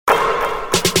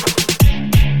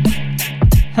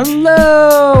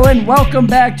Hello and welcome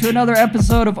back to another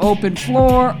episode of Open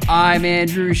Floor. I'm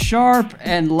Andrew Sharp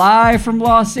and live from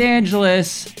Los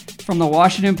Angeles from the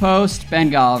Washington Post, Ben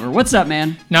Golliver. What's up,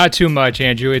 man? Not too much,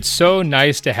 Andrew. It's so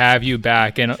nice to have you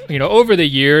back. And, over the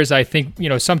years, I think,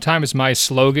 sometimes my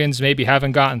slogans maybe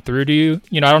haven't gotten through to you.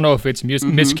 I don't know if it's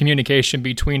miscommunication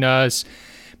between us,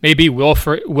 maybe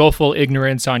willful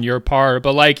ignorance on your part,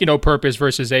 but purpose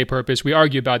versus a purpose. We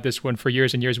argue about this one for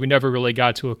years and years. We never really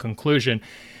got to a conclusion.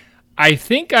 I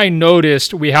think I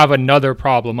noticed we have another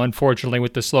problem, unfortunately,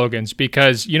 with the slogans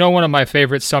because, one of my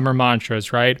favorite summer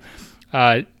mantras, right?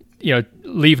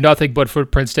 Leave nothing but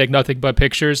footprints, take nothing but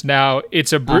pictures. Now,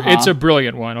 it's a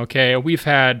brilliant one, okay? We've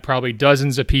had probably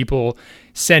dozens of people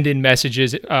send in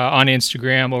messages on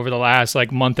Instagram over the last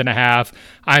month and a half.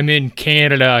 I'm in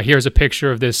Canada, here's a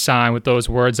picture of this sign with those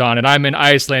words on it. I'm in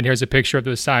Iceland, here's a picture of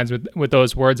those signs with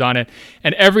those words on it.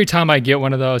 And every time I get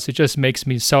one of those, it just makes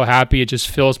me so happy. It just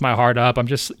fills my heart up. I'm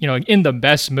just, in the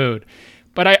best mood.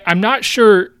 But I'm not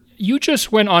sure. You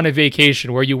just went on a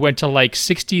vacation where you went to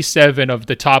 67 of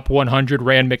the top 100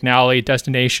 Rand McNally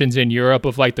destinations in Europe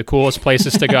of the coolest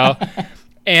places to go.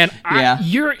 And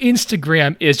your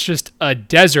Instagram is just a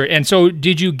desert. And so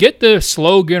did you get the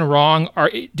slogan wrong? Or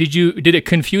did it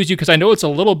confuse you? Because I know it's a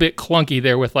little bit clunky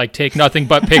there with take nothing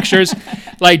but pictures.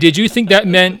 Did you think that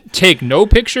meant take no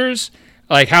pictures?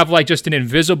 Have just an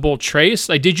invisible trace?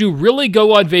 Did you really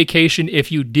go on vacation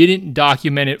if you didn't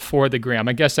document it for the gram?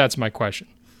 I guess that's my question.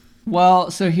 Well,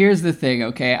 so here's the thing,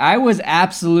 okay? I was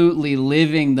absolutely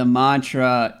living the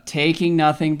mantra, taking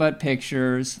nothing but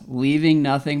pictures, leaving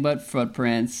nothing but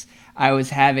footprints. I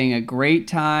was having a great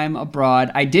time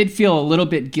abroad. I did feel a little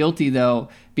bit guilty, though,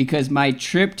 because my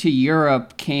trip to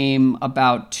Europe came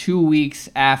about 2 weeks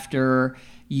after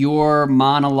your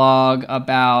monologue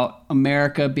about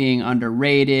America being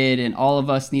underrated and all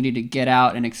of us needed to get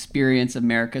out and experience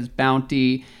America's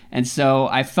bounty. And so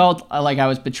I felt like I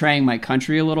was betraying my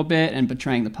country a little bit and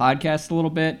betraying the podcast a little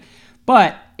bit.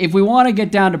 But if we want to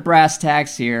get down to brass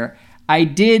tacks here, I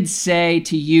did say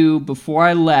to you before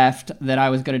I left that I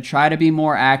was going to try to be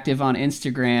more active on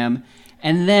Instagram.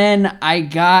 And then I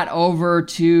got over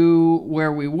to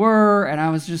where we were and I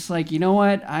was just like, you know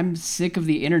what? I'm sick of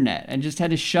the internet and just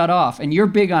had to shut off. And you're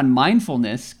big on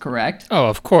mindfulness, correct? Oh,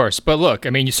 of course. But look,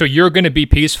 so you're going to be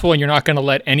peaceful and you're not going to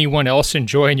let anyone else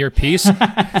enjoy your peace?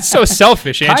 It's so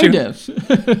selfish, ain't you?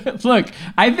 Kind of. Look,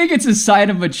 I think it's a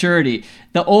sign of maturity.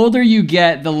 The older you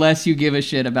get, the less you give a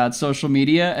shit about social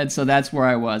media. And so that's where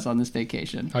I was on this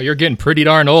vacation. Oh, you're getting pretty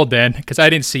darn old then, because I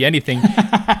didn't see anything.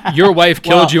 Your wife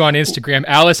killed you on Instagram.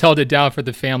 Alice held it down for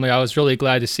the family. I was really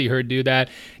glad to see her do that.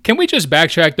 Can we just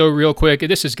backtrack, though, real quick?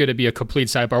 This is going to be a complete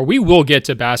sidebar. We will get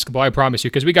to basketball, I promise you,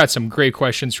 because we got some great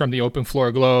questions from the Open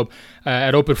Floor Globe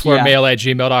at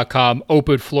openfloormail@gmail.com,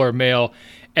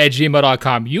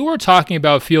 openfloormail@gmail.com. You were talking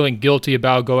about feeling guilty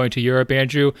about going to Europe,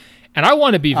 Andrew. And I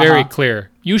want to be very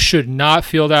clear. You should not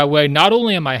feel that way. Not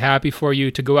only am I happy for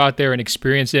you to go out there and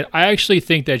experience it, I actually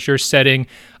think that you're setting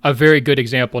a very good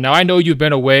example. Now, I know you've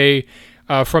been away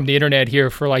from the internet here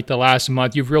for the last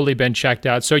month. You've really been checked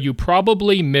out. So you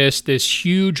probably missed this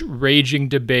huge raging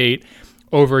debate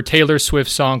over Taylor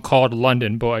Swift's song called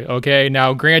London Boy. Okay,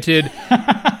 now granted,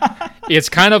 it's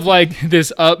kind of like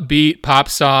this upbeat pop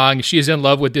song. She's in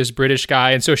love with this British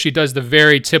guy. And so she does the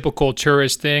very typical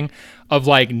tourist thing of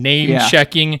name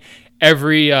checking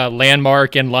every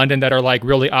landmark in London that are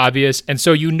really obvious. And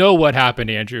so what happened,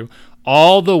 Andrew.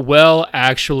 All the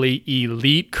actually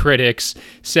elite critics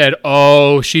said,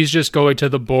 oh, she's just going to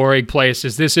the boring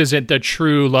places. This isn't the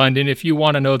true London. If you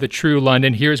want to know the true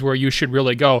London, here's where you should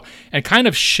really go. And kind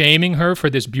of shaming her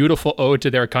for this beautiful ode to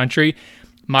their country.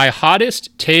 My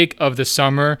hottest take of the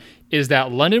summer is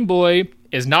that London Boy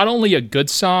is not only a good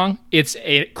song, it's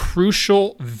a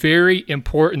crucial, very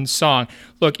important song.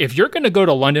 Look, if you're going to go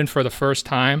to London for the first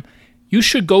time, you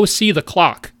should go see the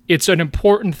clock. It's an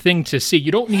important thing to see.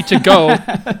 You don't need to go.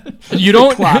 You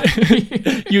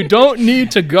don't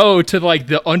need to go to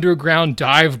the underground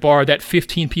dive bar that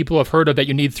 15 people have heard of that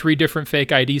you need 3 different fake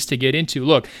IDs to get into.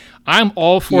 Look, I'm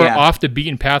all for off the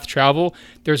beaten path travel.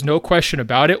 There's no question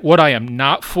about it. What I am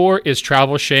not for is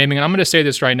travel shaming. And I'm going to say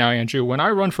this right now, Andrew. When I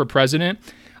run for president,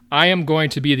 I am going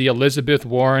to be the Elizabeth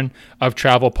Warren of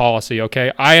travel policy,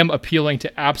 okay? I am appealing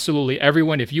to absolutely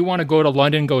everyone. If you want to go to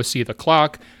London, go see the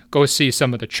clock. Go see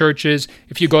some of the churches.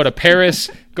 If you go to Paris,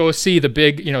 go see the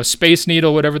big, Space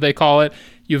Needle, whatever they call it.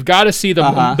 You've got to see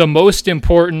the most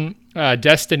important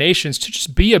destinations to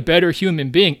just be a better human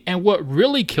being. And what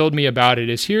really killed me about it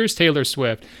is here's Taylor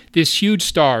Swift, this huge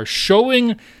star,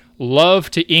 showing love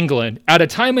to England at a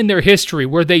time in their history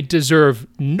where they deserve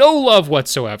no love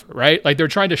whatsoever, right? Like they're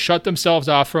trying to shut themselves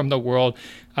off from the world.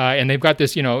 And they've got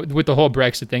this, with the whole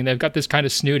Brexit thing, they've got this kind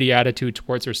of snooty attitude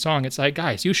towards her song. It's like,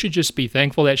 guys, you should just be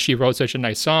thankful that she wrote such a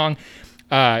nice song.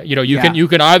 You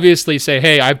can obviously say,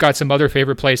 hey, I've got some other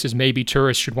favorite places maybe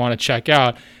tourists should want to check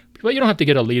out. But you don't have to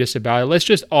get elitist about it. Let's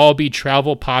just all be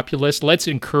travel populists. Let's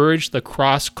encourage the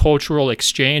cross-cultural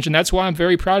exchange. And that's why I'm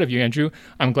very proud of you, Andrew.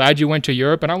 I'm glad you went to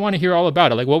Europe, and I want to hear all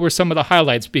about it. Like, what were some of the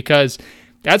highlights? Because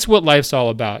that's what life's all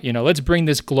about. Let's bring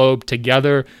this globe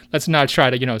together. Let's not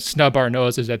try to, snub our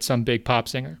noses at some big pop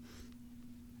singer.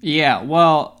 Yeah,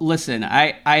 well, listen,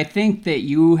 I think that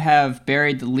you have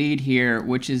buried the lead here,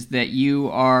 which is that you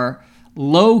are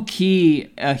low-key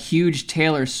a huge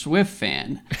Taylor Swift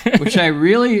fan, which I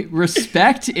really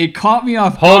respect. It caught me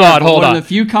off guard. Hold on. One of the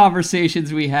few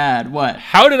conversations we had. What?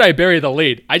 How did I bury the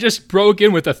lead? I just broke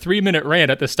in with a 3-minute rant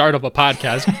at the start of a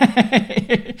podcast.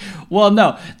 Well,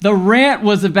 no. The rant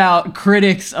was about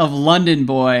critics of London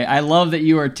Boy. I love that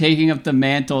you are taking up the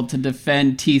mantle to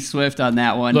defend T Swift on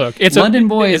that one. Look, London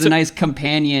Boy is a nice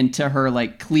companion to her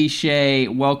like cliche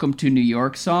Welcome to New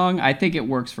York song. I think it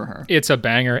works for her. It's a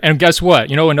banger. And guess what?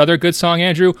 Another good song,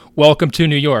 Andrew? Welcome to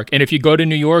New York. And if you go to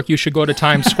New York, you should go to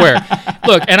Times Square.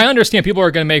 Look, and I understand people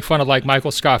are going to make fun of like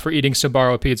Michael Scott for eating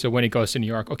Sbarro pizza when he goes to New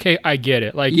York. Okay, I get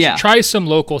it. Try some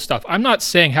local stuff. I'm not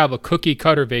saying have a cookie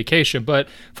cutter vacation, but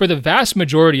for the vast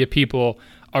majority of people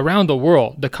around the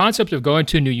world, the concept of going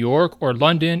to New York or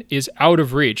London is out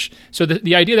of reach. So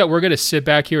the idea that we're going to sit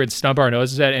back here and snub our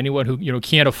noses at anyone who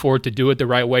can't afford to do it the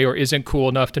right way or isn't cool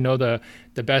enough to know the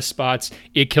best spots,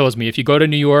 it kills me. If you go to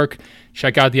New York,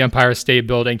 check out the Empire State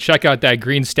Building, check out that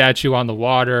green statue on the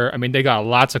water. I mean, they got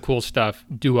lots of cool stuff.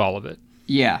 Do all of it.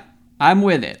 Yeah, I'm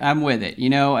with it.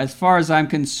 As far as I'm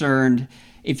concerned,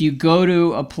 if you go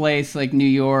to a place like New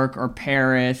York or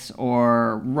Paris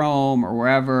or Rome or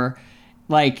wherever,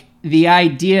 like the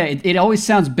idea, it always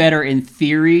sounds better in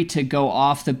theory to go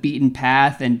off the beaten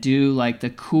path and do like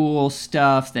the cool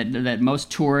stuff that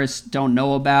most tourists don't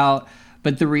know about.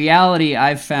 But the reality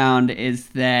I've found is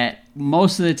that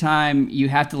most of the time you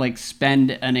have to like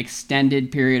spend an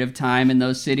extended period of time in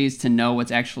those cities to know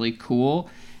what's actually cool.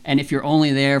 And if you're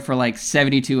only there for like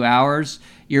 72 hours,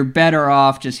 you're better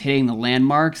off just hitting the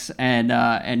landmarks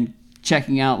and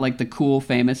checking out like the cool,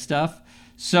 famous stuff.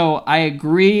 So I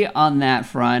agree on that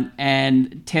front.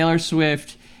 And Taylor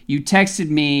Swift, you texted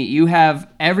me, you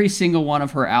have every single one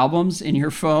of her albums in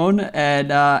your phone.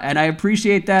 And I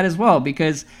appreciate that as well,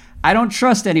 because I don't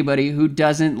trust anybody who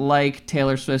doesn't like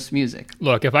Taylor Swift's music.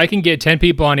 Look, if I can get 10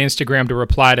 people on Instagram to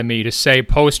reply to me to say,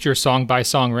 post your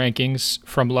song-by-song rankings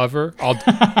from Lover,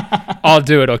 I'll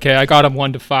do it, okay? I got them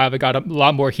 1 to 5. I got a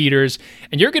lot more heaters.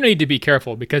 And you're going to need to be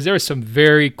careful because there are some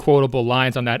very quotable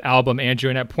lines on that album,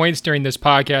 Andrew. And at points during this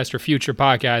podcast or future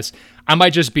podcasts, I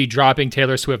might just be dropping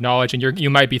Taylor Swift knowledge, and you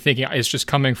might be thinking it's just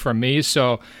coming from me.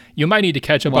 So you might need to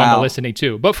catch up on the listening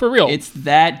too. But for real. It's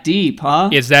that deep, huh?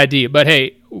 It's that deep. But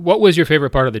hey, what was your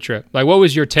favorite part of the trip? Like, what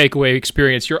was your takeaway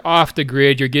experience? You're off the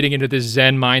grid. You're getting into this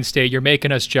Zen mind state. You're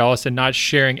making us jealous and not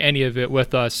sharing any of it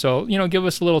with us. So, give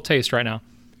us a little taste right now.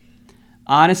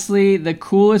 Honestly, the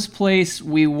coolest place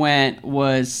we went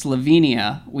was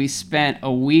Slovenia. We spent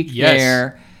a week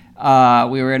there.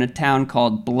 We were in a town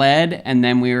called Bled, and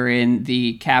then we were in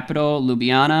the capital,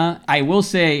 Ljubljana. I will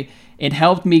say it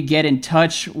helped me get in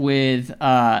touch with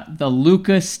the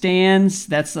Luka stands.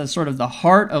 That's sort of the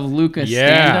heart of Luka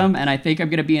standom, and I think I'm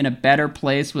going to be in a better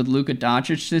place with Luka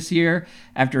Doncic this year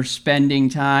after spending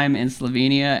time in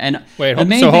Slovenia. And the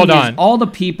main thing is all the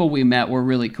people we met were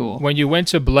really cool. When you went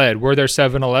to Bled, were there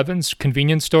 7-Elevens,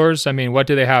 convenience stores? I mean, what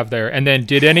do they have there? And then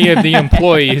did any of the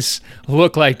employees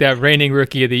look like that reigning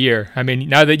Rookie of the Year? I mean,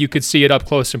 now that you could see it up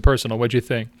close and personal, what'd you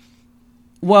think?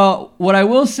 Well, what I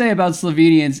will say about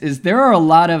Slovenians is there are a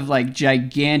lot of like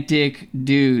gigantic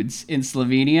dudes in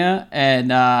Slovenia,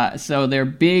 and so they're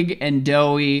big and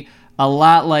doughy, a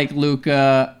lot like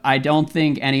Luka. I don't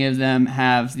think any of them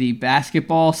have the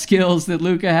basketball skills that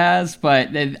Luka has, but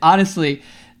honestly,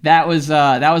 that was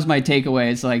my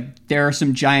takeaway. It's like there are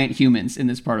some giant humans in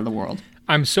this part of the world.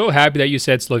 I'm so happy that you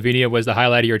said Slovenia was the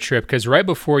highlight of your trip, because right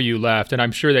before you left, and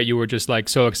I'm sure that you were just like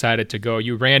so excited to go,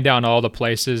 you ran down all the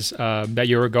places that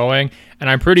you were going, and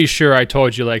I'm pretty sure I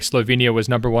told you like Slovenia was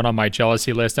number 1 on my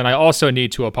jealousy list. And I also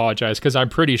need to apologize because I'm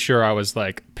pretty sure I was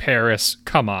like, Paris,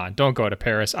 come on, don't go to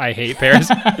Paris. I hate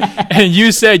Paris. And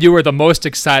you said you were the most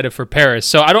excited for Paris.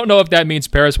 So I don't know if that means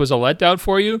Paris was a letdown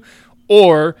for you,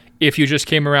 or if you just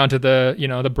came around to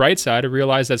the bright side and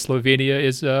realized that Slovenia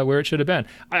is where it should have been.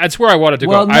 That's where I wanted to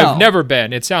go. No. I've never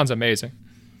been. It sounds amazing.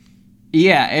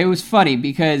 Yeah, it was funny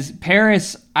because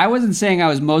Paris, I wasn't saying I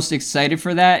was most excited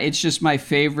for that. It's just my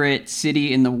favorite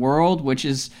city in the world, which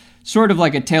is sort of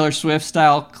like a Taylor Swift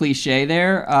style cliche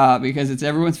there, because it's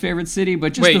everyone's favorite city.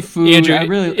 But just the food,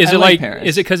 Andrew, I like Paris.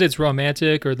 Is it because it's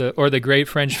romantic, or the great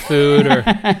French food, or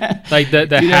like the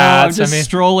you hats? I'm just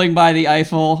strolling by the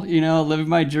Eiffel, living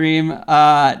my dream.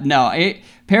 No,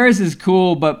 Paris is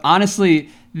cool, but honestly,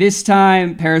 this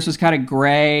time Paris was kind of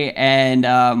gray,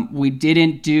 and we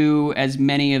didn't do as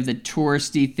many of the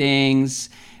touristy things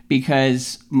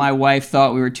because my wife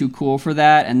thought we were too cool for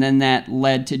that, and then that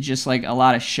led to just like a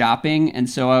lot of shopping. And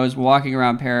so I was walking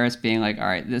around Paris being like, all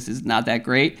right, this is not that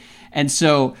great. And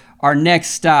so our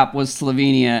next stop was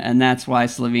Slovenia, and that's why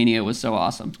Slovenia was so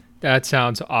awesome. That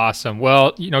sounds awesome.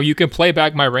 Well, you can play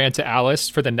back my rant to Alice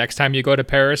for the next time you go to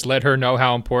Paris. Let her know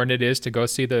how important it is to go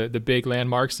see the big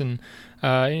landmarks, and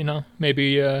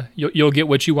maybe you'll get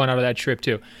what you want out of that trip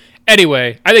too.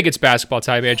 Anyway, I think it's basketball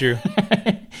time, Andrew.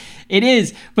 It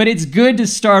is, but it's good to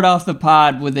start off the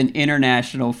pod with an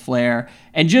international flair.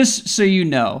 And just so you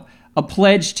know, a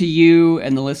pledge to you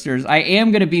and the listeners, I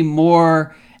am going to be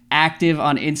more active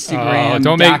on Instagram,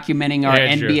 documenting our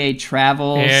NBA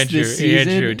travels this season.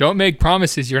 Andrew, don't make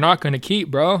promises you're not going to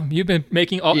keep, bro. You've been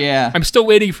making all... Yeah. I'm still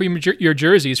waiting for your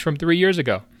jerseys from 3 years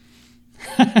ago.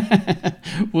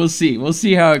 We'll see. We'll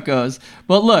see how it goes.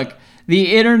 But look,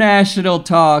 the international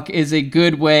talk is a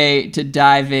good way to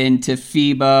dive into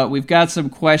FIBA. We've got some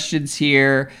questions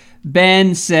here.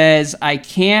 Ben says, I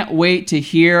can't wait to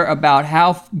hear about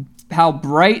how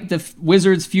bright the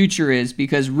Wizards' future is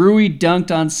because Rui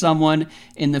dunked on someone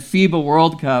in the FIBA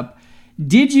World Cup.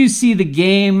 Did you see the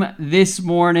game this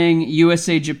morning,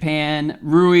 USA-Japan?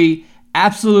 Rui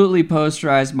absolutely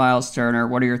posterized Miles Turner.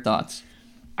 What are your thoughts?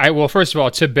 Well, first of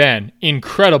all, to Ben,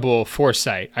 incredible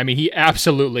foresight. I mean, he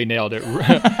absolutely nailed it.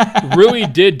 Rui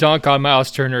did dunk on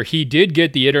Miles Turner. He did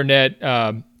get the internet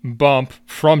bump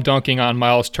from dunking on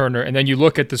Miles Turner. And then you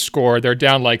look at the score, they're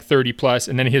down like 30 plus,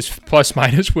 and then his plus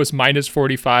minus was minus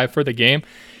 45 for the game.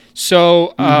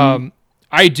 So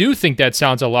I do think that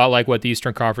sounds a lot like what the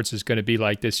Eastern Conference is going to be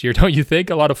like this year. Don't you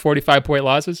think? A lot of 45-point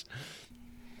losses?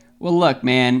 Well, look,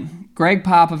 man, Greg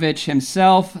Popovich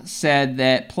himself said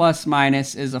that plus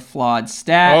minus is a flawed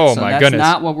stat. Oh, so my that's goodness.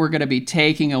 Not what we're going to be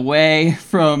taking away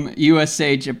from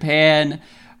USA Japan.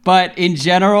 But in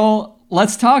general,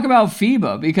 let's talk about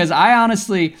FIBA, because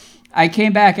I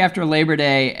came back after Labor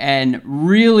Day and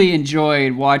really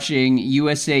enjoyed watching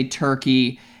USA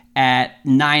Turkey at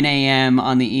 9 a.m.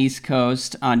 on the East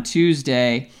Coast on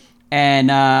Tuesday. And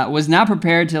was not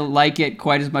prepared to like it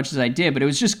quite as much as I did, but it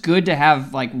was just good to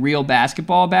have like real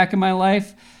basketball back in my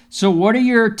life. So what are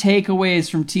your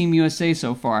takeaways from Team USA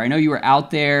so far? I know you were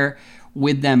out there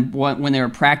with them when they were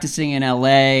practicing in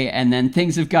LA, and then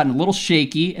things have gotten a little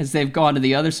shaky as they've gone to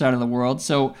the other side of the world.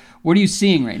 So what are you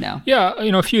seeing right now? Yeah,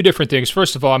 a few different things.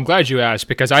 First of all, I'm glad you asked,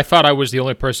 because I thought I was the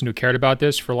only person who cared about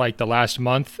this for like the last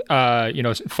month.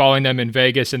 Following them in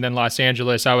Vegas and then Los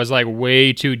Angeles, I was like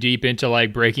way too deep into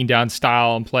like breaking down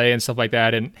style and play and stuff like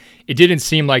that. And it didn't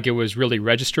seem like it was really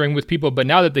registering with people. But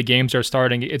now that the games are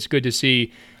starting, it's good to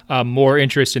see more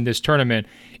interest in this tournament.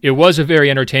 It was a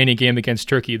very entertaining game against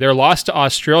Turkey. Their loss to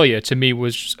Australia, to me,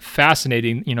 was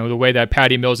fascinating. The way that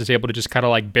Patty Mills is able to just kind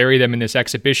of like bury them in this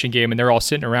exhibition game, and they're all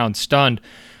sitting around stunned.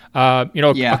 A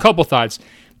couple thoughts.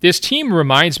 This team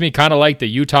reminds me kind of like the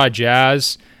Utah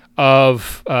Jazz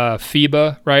of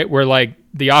FIBA, right? Where like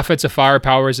the offensive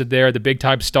firepower is there, the big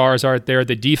time stars aren't there,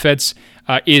 the defense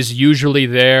is usually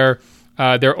there.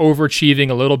 They're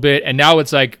overachieving a little bit, and now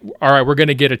it's like, all right, we're going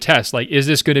to get a test. Like, is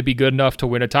this going to be good enough to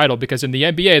win a title? Because in the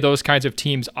NBA, those kinds of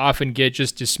teams often get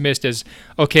just dismissed as,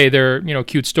 okay, they're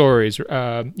cute stories.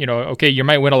 Okay, you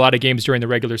might win a lot of games during the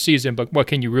regular season, but what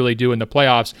can you really do in the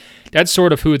playoffs? That's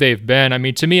sort of who they've been. I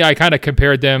mean, to me, I kind of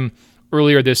compared them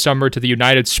earlier this summer to the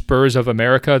United Spurs of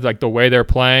America, like the way they're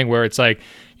playing, where it's like,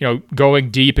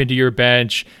 going deep into your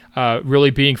bench,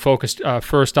 really being focused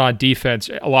first on defense,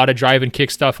 a lot of drive and kick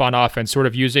stuff on offense, sort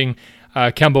of using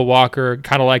Kemba Walker,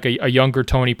 kind of like a younger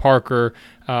Tony Parker,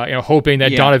 hoping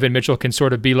that Donovan Mitchell can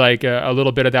sort of be like a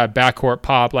little bit of that backcourt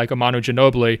pop like a Manu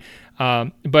Ginobili.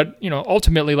 But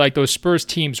ultimately, like those Spurs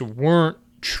teams weren't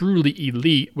truly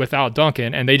elite without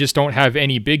Duncan, and they just don't have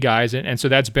any big guys. And so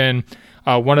that's been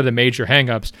one of the major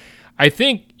hangups. I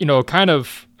think, kind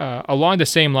of along the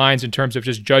same lines in terms of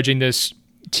just judging this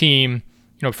team,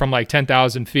 from like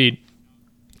 10,000 feet,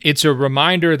 it's a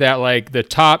reminder that like the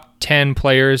top 10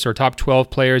 players or top 12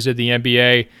 players of the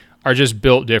NBA are just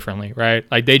built differently, right?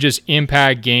 Like they just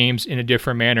impact games in a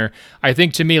different manner. I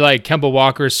think to me, like Kemba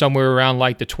Walker is somewhere around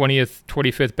like the 20th,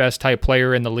 25th best type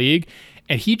player in the league.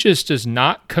 and he just does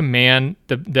not command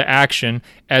the action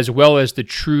as well as the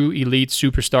true elite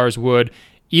superstars would,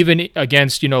 even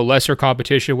against, lesser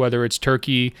competition, whether it's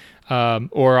Turkey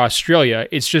or Australia.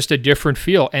 It's just a different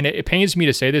feel. And it pains me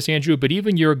to say this, Andrew, but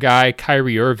even your guy,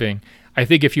 Kyrie Irving, I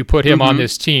think if you put him on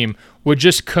this team, would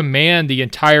just command the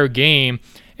entire game.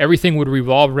 Everything would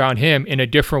revolve around him in a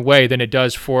different way than it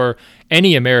does for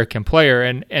any American player.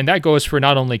 And that goes for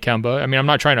not only Kemba. I mean, I'm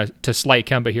not trying to slight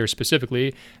Kemba here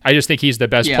specifically. I just think he's the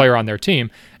best player on their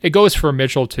team. It goes for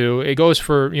Mitchell too. It goes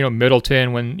for,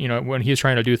 Middleton when he's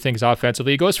trying to do things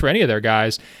offensively. It goes for any of their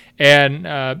guys.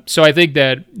 And so I think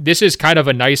that this is kind of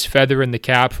a nice feather in the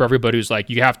cap for everybody who's like,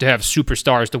 you have to have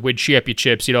superstars to win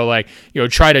championships,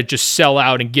 try to just sell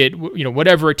out and get,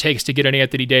 whatever it takes to get an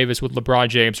Anthony Davis with LeBron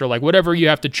James, or like whatever you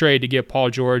have to trade to get Paul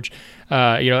George,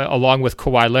 along with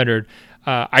Kawhi Leonard.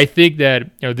 I think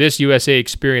that this USA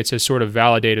experience has sort of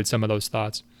validated some of those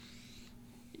thoughts.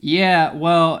 Yeah,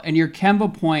 well, and your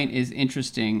Kemba point is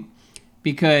interesting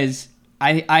because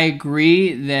I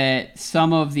agree that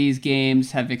some of these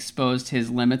games have exposed his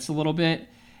limits a little bit,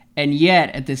 and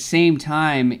yet at the same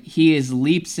time, he is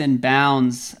leaps and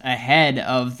bounds ahead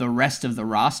of the rest of the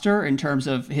roster in terms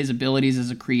of his abilities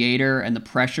as a creator and the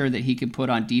pressure that he can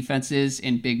put on defenses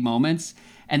in big moments.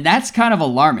 And that's kind of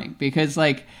alarming because,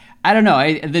 I don't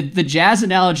know, the Jazz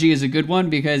analogy is a good one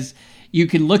because you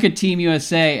can look at Team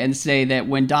USA and say that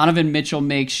when Donovan Mitchell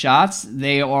makes shots,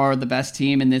 they are the best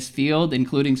team in this field,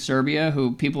 including Serbia,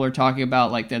 who people are talking about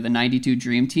like they're the 92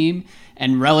 Dream Team.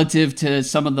 And relative to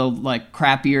some of the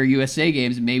crappier USA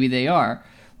games, maybe they are.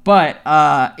 But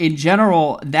in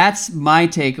general, that's my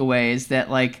takeaway is that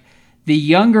the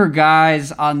younger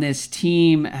guys on this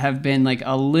team have been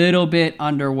a little bit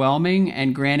underwhelming.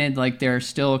 And granted, there are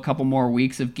still a couple more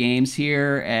weeks of games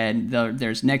here, and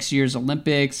there's next year's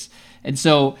Olympics. And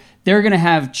so they're going to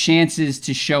have chances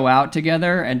to show out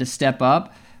together and to step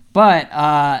up, but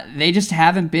they just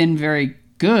haven't been very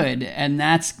good, and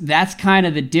that's kind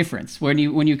of the difference when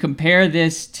you compare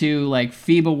this to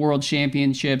FIBA World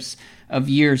Championships of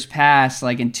years past.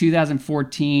 In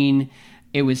 2014,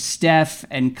 it was Steph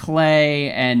and Clay,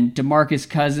 and DeMarcus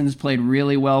Cousins played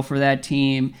really well for that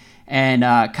team, and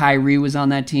Kyrie was on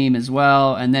that team as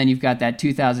well. And then you've got that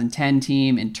 2010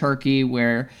 team in Turkey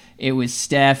where it was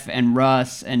Steph and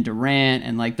Russ and Durant,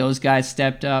 and those guys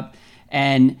stepped up.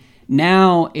 And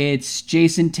now it's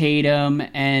Jason Tatum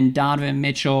and Donovan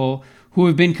Mitchell who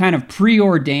have been kind of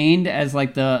preordained as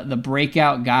the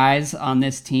breakout guys on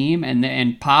this team,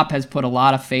 and Pop has put a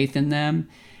lot of faith in them,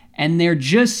 and they're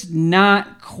just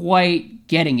not quite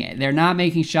getting it. They're not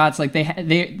making shots.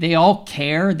 They all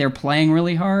care. They're playing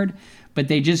really hard, but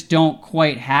they just don't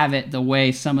quite have it the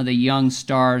way some of the young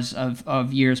stars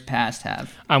of years past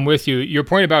have. I'm with you. Your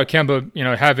point about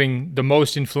Kemba, having the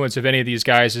most influence of any of these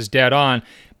guys is dead on.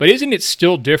 But isn't it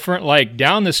still different?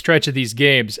 Down the stretch of these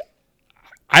games,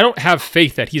 I don't have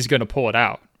faith that he's going to pull it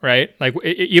out, right?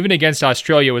 Even against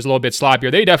Australia, it was a little bit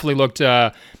sloppier. They definitely looked,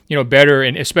 better,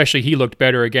 and especially he looked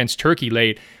better against Turkey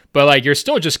late. But you're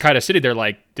still just kind of sitting there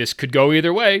this could go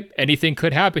either way. Anything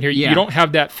could happen here. Yeah. You don't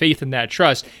have that faith and that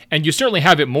trust. And you certainly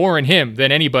have it more in him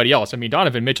than anybody else. I mean,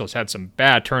 Donovan Mitchell's had some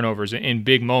bad turnovers in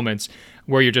big moments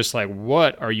where you're just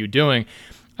what are you doing?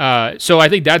 So I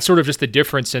think that's sort of just the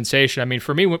different sensation. I mean,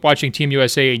 for me, watching Team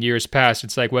USA in years past,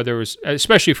 it's whether it was,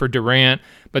 especially for Durant,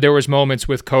 but there was moments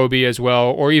with Kobe as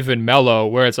well, or even Melo,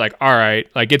 where it's all right,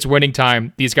 it's winning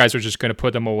time. These guys are just going to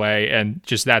put them away, and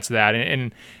just that's that.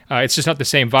 And it's just not the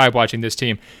same vibe watching this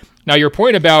team. Now, your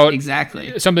point about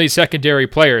exactly some of these secondary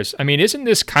players, I mean, isn't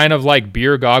this kind of like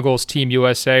beer goggles Team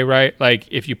USA, right?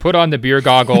 If you put on the beer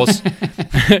goggles,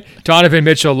 Donovan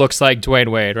Mitchell looks like Dwayne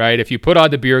Wade, right? If you put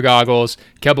on the beer goggles,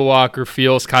 Kemba Walker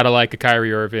feels kind of like a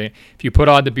Kyrie Irving. If you put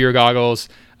on the beer goggles,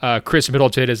 Chris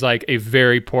Middleton is a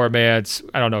very poor man's,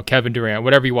 Kevin Durant,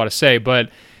 whatever you want to say,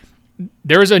 but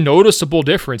there is a noticeable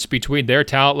difference between their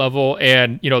talent level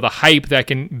and, the hype that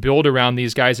can build around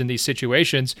these guys in these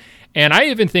situations. And I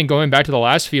even think going back to the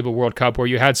last FIBA World Cup where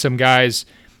you had some guys,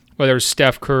 whether it was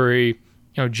Steph Curry,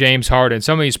 James Harden,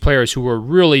 some of these players who were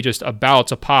really just about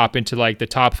to pop into the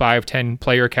top 5-10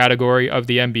 player category of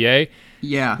the NBA.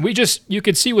 Yeah. You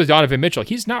could see with Donovan Mitchell,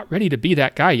 he's not ready to be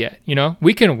that guy yet.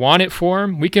 We can want it for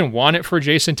him. We can want it for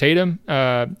Jason Tatum.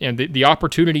 And the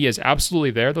opportunity is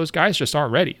absolutely there. Those guys just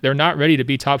aren't ready. They're not ready to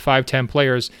be top 5-10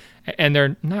 players, and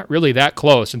they're not really that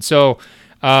close. And so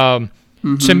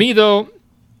to me, though,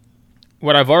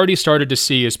 what I've already started to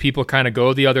see is people kind of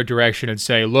go the other direction and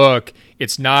say, look,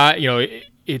 it's not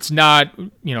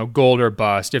gold or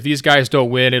bust. If these guys don't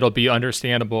win, it'll be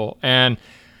understandable. And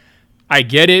I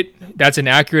get it. That's an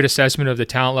accurate assessment of the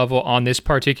talent level on this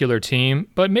particular team,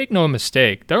 but make no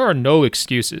mistake, there are no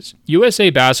excuses. USA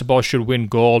basketball should win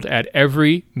gold at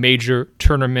every major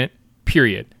tournament,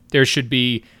 period. There should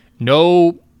be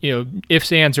no,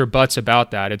 ifs, ands, or buts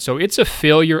about that. And so it's a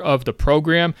failure of the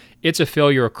program. It's a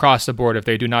failure across the board if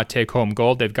they do not take home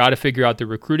gold. They've got to figure out the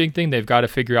recruiting thing. They've got to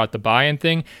figure out the buy-in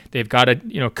thing. They've got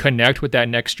to, connect with that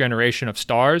next generation of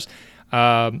stars.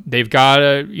 They've got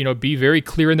to, be very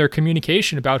clear in their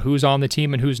communication about who's on the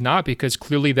team and who's not, because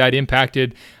clearly that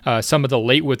impacted some of the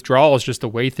late withdrawals, just the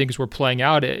way things were playing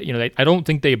out. I don't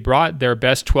think they brought their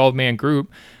best 12-man group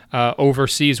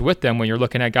overseas with them when you're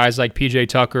looking at guys like PJ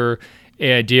Tucker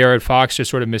and De'Aaron Fox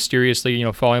just sort of mysteriously,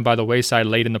 falling by the wayside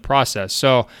late in the process.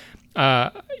 So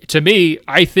to me,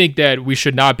 I think that we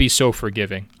should not be so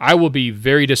forgiving. I will be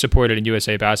very disappointed in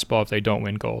USA basketball if they don't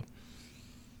win gold.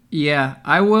 Yeah,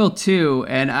 I will too,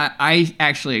 and I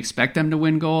actually expect them to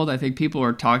win gold. I think people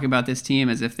are talking about this team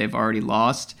as if they've already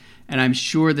lost, and I'm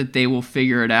sure that they will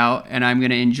figure it out, and I'm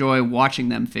going to enjoy watching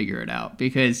them figure it out,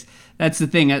 because that's the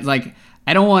thing. Like,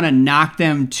 I don't want to knock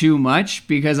them too much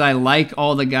because I like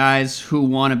all the guys who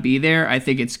want to be there. I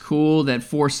think it's cool that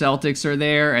 4 Celtics are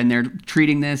there, and they're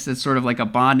treating this as sort of like a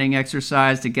bonding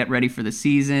exercise to get ready for the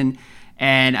season,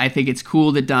 and I think it's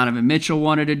cool that Donovan Mitchell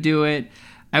wanted to do it.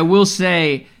 I will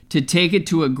say, to take it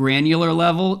to a granular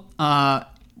level,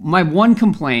 my one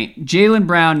complaint, Jaylen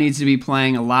Brown needs to be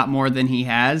playing a lot more than he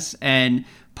has, and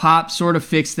Pop sort of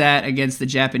fixed that against the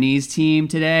Japanese team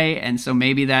today, and so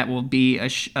maybe that will be a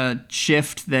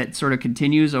shift that sort of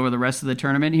continues over the rest of the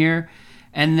tournament here.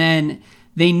 And then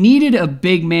they needed a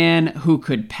big man who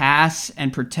could pass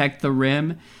and protect the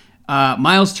rim.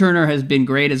 Miles Turner has been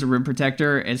great as a rim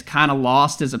protector, is kind of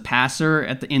lost as a passer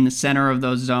in the center of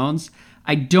those zones.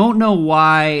 I don't know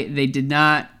why they did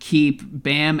not keep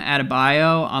Bam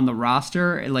Adebayo on the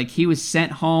roster. Like, he was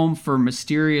sent home for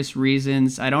mysterious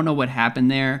reasons. I don't know what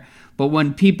happened there. But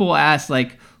when people ask,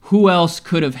 like, who else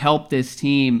could have helped this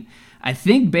team, I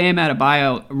think Bam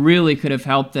Adebayo really could have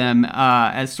helped them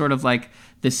as sort of like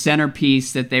the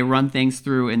centerpiece that they run things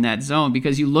through in that zone.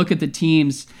 Because you look at the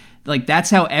teams, like,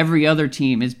 that's how every other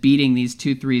team is beating these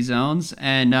 2-3 zones.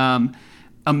 And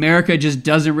America just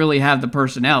doesn't really have the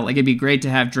personnel. Like, it'd be great to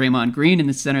have Draymond Green in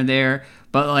the center there,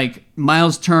 but like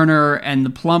Miles Turner and the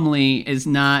Plumlee is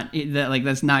not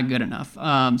that's not good enough.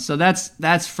 So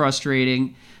that's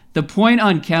frustrating. The point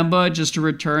on Kemba, just to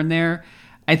return there,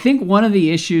 I think one of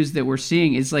the issues that we're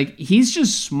seeing is like he's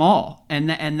just small, and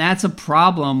that's a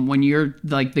problem when you're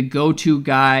like the go-to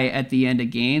guy at the end of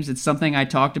games. It's something I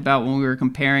talked about when we were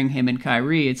comparing him and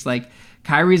Kyrie. It's like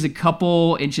Kyrie's a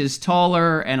couple inches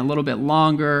taller and a little bit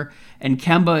longer, and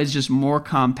Kemba is just more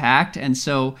compact. And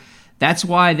so that's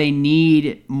why they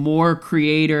need more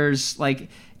creators like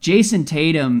Jason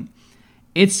Tatum.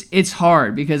 It's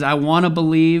hard because I want to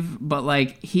believe, but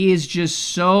like he is just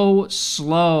so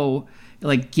slow,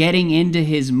 like getting into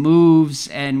his moves.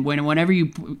 And whenever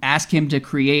you ask him to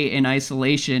create in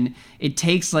isolation, it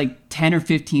takes like 10 or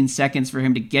 15 seconds for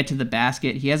him to get to the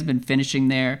basket. He hasn't been finishing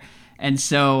there. And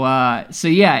so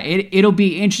yeah, it'll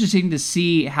be interesting to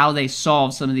see how they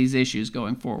solve some of these issues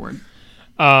going forward.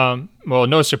 Well,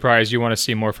 no surprise, you want to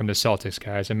see more from the Celtics,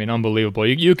 guys. I mean, unbelievable.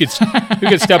 You could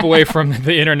step away from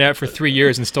the internet for 3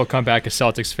 years and still come back a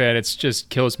Celtics fan. It just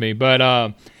kills me. But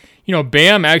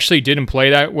Bam actually didn't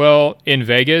play that well in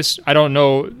Vegas. I don't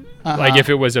know, like if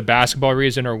it was a basketball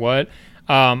reason or what.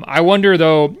 I wonder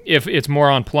though if it's more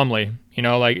on Plumlee.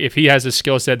 Like if he has a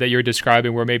skill set that you're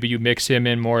describing where maybe you mix him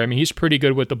in more. I mean, he's pretty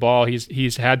good with the ball.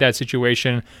 He's had that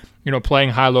situation,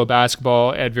 playing high-low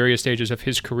basketball at various stages of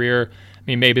his career. I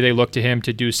mean, maybe they look to him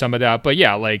to do some of that. But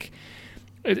yeah, like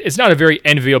it's not a very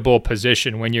enviable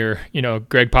position when you're,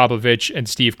 Greg Popovich and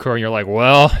Steve Kerr, and you're like,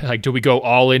 well, like, do we go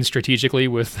all in strategically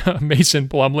with Mason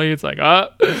Plumlee? It's like,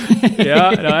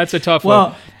 yeah, no, that's a tough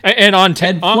one. And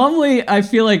Plumlee, I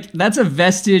feel like that's a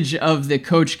vestige of the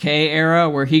Coach K era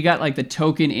where he got like the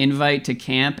token invite to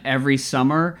camp every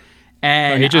summer.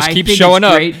 And he just keeps showing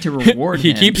up. Great to reward him.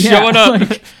 He keeps showing up.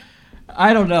 Like,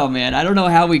 I don't know, man. I don't know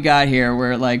how we got here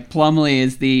where like Plumlee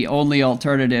is the only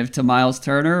alternative to Miles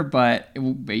Turner, but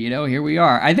here we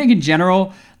are. I think in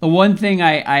general, the one thing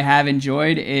I have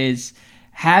enjoyed is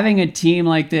having a team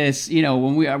like this.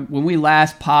 When we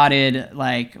last potted,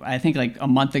 like I think like a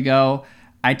month ago,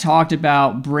 I talked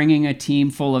about bringing a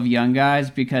team full of young guys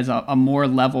because a more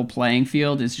level playing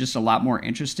field is just a lot more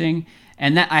interesting.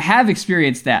 And that I have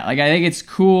experienced that. Like, I think it's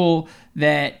cool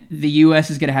that the U.S.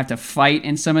 is going to have to fight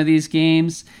in some of these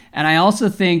games. And I also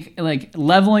think, like,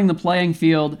 leveling the playing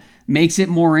field makes it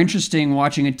more interesting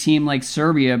watching a team like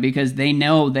Serbia because they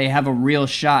know they have a real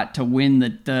shot to win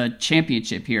the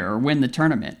championship here or win the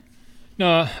tournament.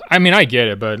 No, I mean, I get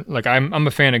it, but like I'm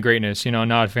a fan of greatness,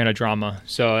 not a fan of drama.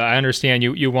 So I understand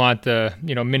you want the,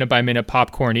 minute by minute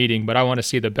popcorn eating, but I want to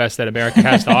see the best that America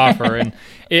has to offer. And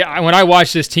when I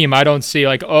watch this team, I don't see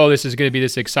like, oh, this is going to be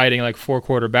this exciting like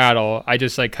 4-quarter battle. I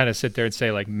just like kind of sit there and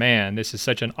say like, man, this is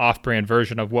such an off-brand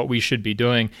version of what we should be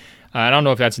doing. I don't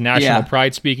know if that's national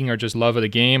pride speaking or just love of the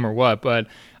game or what, but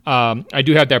I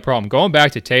do have that problem. Going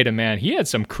back to Tatum, man, he had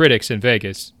some critics in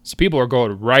Vegas. So people are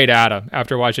going right at him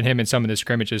after watching him in some of the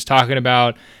scrimmages, talking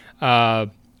about,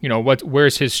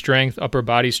 where's his strength, upper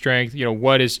body strength?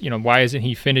 Why isn't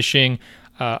he finishing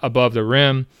above the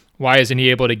rim? Why isn't he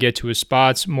able to get to his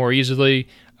spots more easily?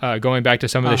 Going back to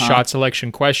some of the shot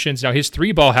selection questions. Now, his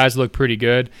 3-ball has looked pretty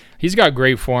good. He's got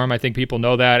great form. I think people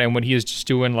know that. And when he is just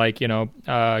doing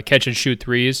catch and shoot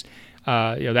threes,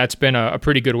 that's been a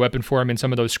pretty good weapon for him in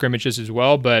some of those scrimmages as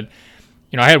well. But,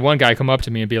 I had one guy come up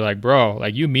to me and be like, bro,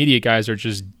 like you media guys are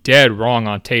just dead wrong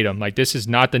on Tatum. Like this is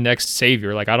not the next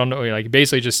savior. Like, I don't know, like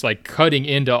basically just like cutting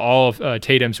into all of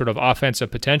Tatum's sort of offensive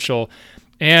potential.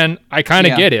 And I kind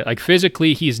of get it. Like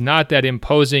physically, he's not that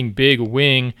imposing big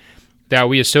wing that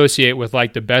we associate with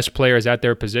like the best players at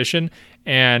their position.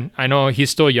 And I know he's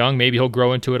still young. Maybe he'll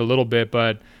grow into it a little bit,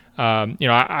 but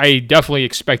I definitely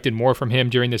expected more from him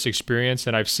during this experience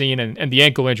than I've seen. And the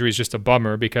ankle injury is just a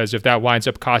bummer because if that winds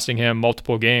up costing him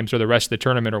multiple games or the rest of the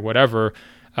tournament or whatever,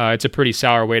 it's a pretty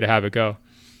sour way to have it go.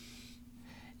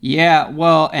 Yeah,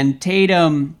 well, and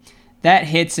Tatum, that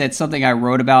hits at something I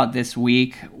wrote about this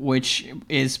week, which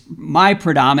is my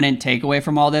predominant takeaway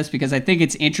from all this, because I think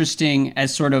it's interesting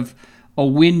as sort of a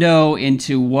window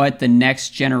into what the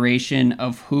next generation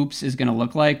of hoops is going to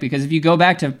look like. Because if you go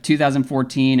back to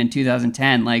 2014 and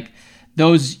 2010, like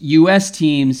those U.S.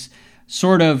 teams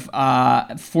sort of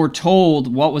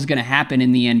foretold what was going to happen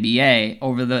in the NBA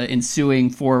over the ensuing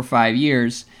 4 or 5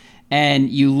 years. And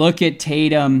you look at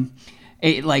Tatum,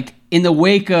 like in the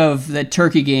wake of the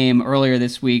Turkey game earlier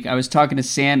this week, I was talking to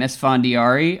Sam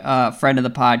Esfandiari, a friend of the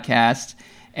podcast,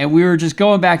 and we were just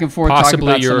going back and forth talking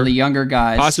about some of the younger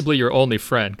guys. Possibly your only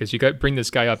friend, because you bring this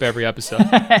guy up every episode.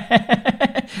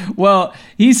 Well,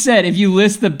 he said if you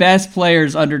list the best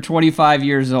players under 25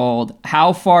 years old,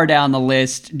 how far down the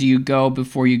list do you go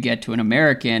before you get to an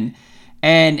American?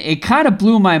 And it kind of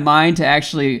blew my mind to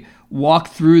actually walk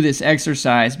through this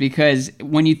exercise, because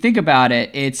when you think about it,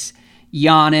 it's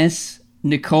Giannis,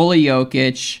 Nikola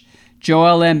Jokic,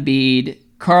 Joel Embiid,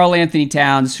 Karl Anthony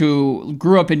Towns, who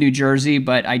grew up in New Jersey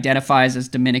but identifies as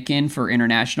Dominican for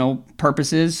international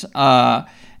purposes.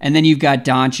 And then you've got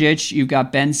Doncic, you've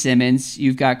got Ben Simmons,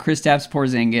 you've got Kristaps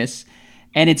Porzingis.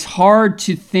 And it's hard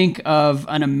to think of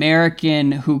an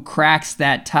American who cracks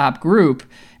that top group.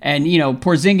 And,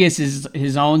 Porzingis is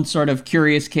his own sort of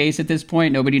curious case at this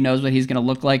point. Nobody knows what he's going to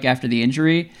look like after the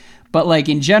injury. But like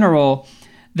in general,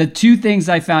 the two things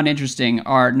I found interesting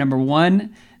are, number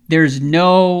one, there's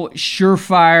no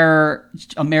surefire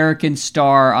American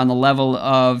star on the level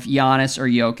of Giannis or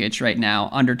Jokic right now,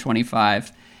 under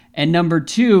 25. And number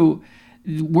two,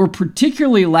 we're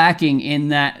particularly lacking in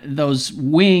those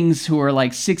wings who are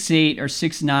like 6'8" or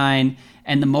 6'9",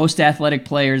 and the most athletic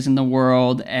players in the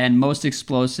world and most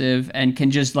explosive and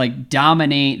can just like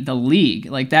dominate the league.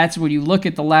 Like that's when you look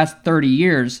at the last 30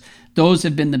 years, those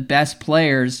have been the best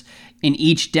players in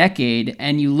each decade.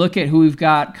 And you look at who we've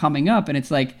got coming up and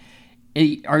it's like,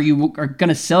 are you going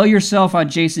to sell yourself on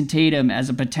Jason Tatum as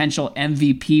a potential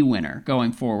MVP winner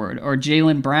going forward, or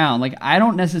Jaylen Brown? Like, I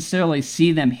don't necessarily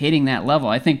see them hitting that level.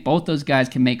 I think both those guys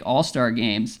can make all-star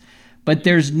games, but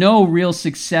there's no real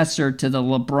successor to the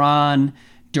LeBron,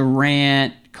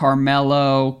 Durant,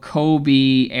 Carmelo,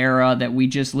 Kobe era that we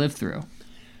just lived through.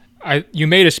 You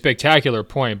made a spectacular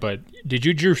point, but did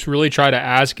you just really try to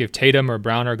ask if Tatum or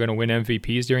Brown are going to win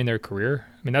MVPs during their career?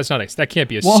 I mean, that can't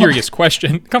be a serious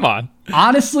question. Come on.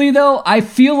 Honestly, though, I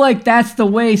feel like that's the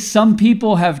way some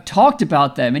people have talked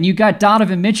about them. And you got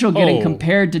Donovan Mitchell getting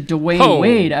compared to Dwayne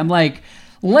Wade. I'm like,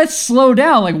 let's slow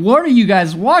down. Like, what are you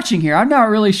guys watching here? I'm not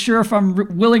really sure if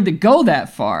I'm willing to go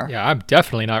that far. Yeah, I'm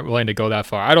definitely not willing to go that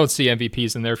far. I don't see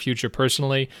MVPs in their future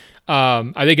personally.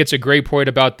 I think it's a great point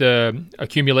about the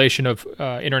accumulation of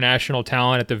international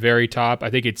talent at the very top.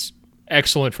 I think it's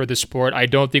excellent for the sport. I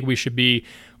don't think we should be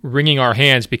wringing our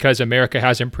hands because America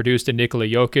hasn't produced a Nikola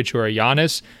Jokic or a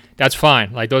Giannis. That's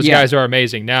fine. Like, those guys are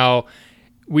amazing. Now,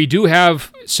 we do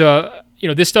have,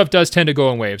 this stuff does tend to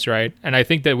go in waves, right? And I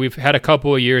think that we've had a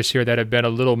couple of years here that have been a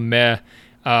little meh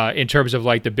in terms of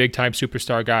like the big time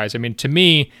superstar guys. I mean, to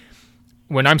me,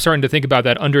 when I'm starting to think about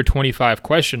that under 25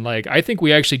 question, like I think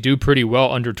we actually do pretty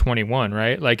well under 21,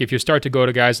 right? Like if you start to go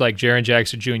to guys like Jaren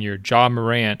Jackson Jr., John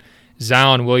Morant,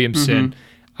 Zion Williamson,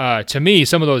 to me,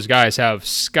 some of those guys have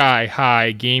sky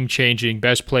high, game changing,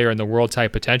 best player in the world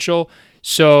type potential.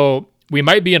 So we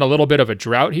might be in a little bit of a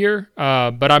drought here,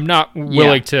 but I'm not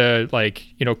willing to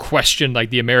question like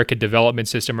the American development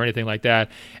system or anything like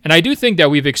that. And I do think that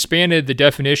we've expanded the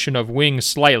definition of wing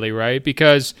slightly, right?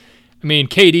 Because I mean,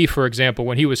 KD, for example,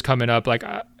 when he was coming up, like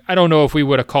I don't know if we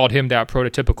would have called him that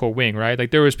prototypical wing, right? Like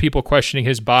there was people questioning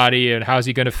his body and how's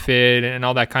he going to fit and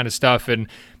all that kind of stuff. And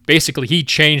basically he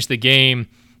changed the game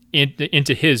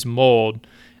into his mold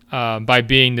by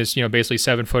being this, basically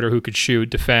 7-footer who could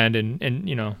shoot, defend,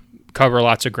 and cover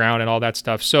lots of ground and all that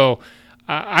stuff. So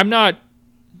I'm not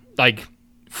like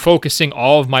focusing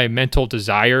all of my mental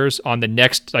desires on the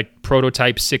next like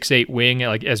prototype 6'8" wing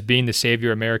like as being the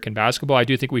savior of American basketball. I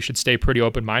do think we should stay pretty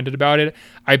open-minded about it.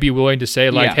 I'd be willing to say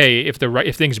like, hey,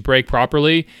 if things break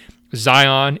properly,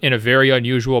 Zion in a very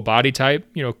unusual body type,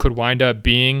 could wind up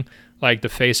being like the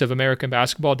face of American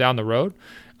basketball down the road.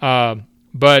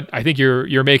 But I think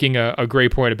you're making a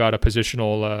great point about a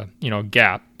positional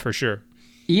gap for sure.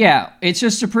 Yeah, it's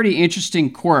just a pretty interesting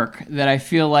quirk that I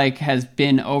feel like has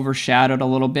been overshadowed a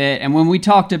little bit. And when we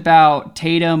talked about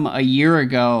Tatum a year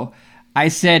ago, I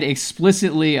said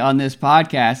explicitly on this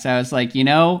podcast, I was like,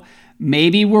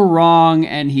 maybe we're wrong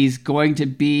and he's going to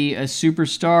be a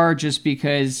superstar just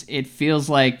because it feels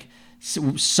like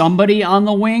somebody on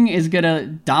the wing is going to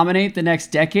dominate the next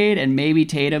decade and maybe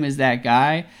Tatum is that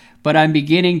guy. But I'm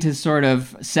beginning to sort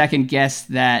of second guess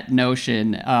that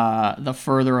notion the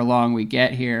further along we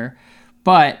get here.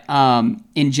 But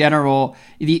in general,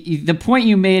 the point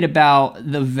you made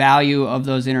about the value of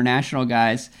those international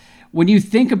guys, when you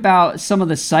think about some of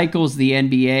the cycles the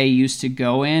NBA used to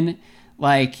go in,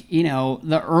 like,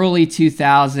 the early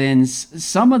 2000s,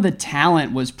 some of the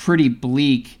talent was pretty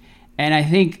bleak. And I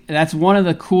think that's one of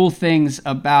the cool things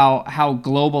about how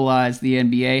globalized the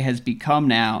NBA has become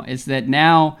now, is that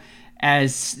now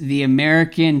as the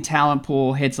American talent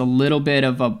pool hits a little bit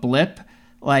of a blip,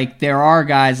 like there are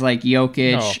guys like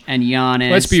Jokic and Giannis.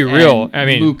 Let's be real. I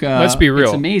mean, Luka. Let's be real.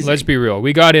 It's amazing. Let's be real.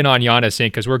 We got in on Giannis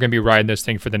because we're going to be riding this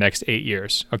thing for the next 8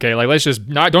 years. Okay, like let's just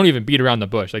don't even beat around the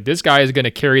bush. Like this guy is going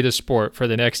to carry the sport for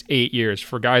the next 8 years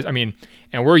for guys. I mean,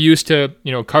 and we're used to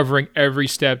covering every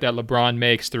step that LeBron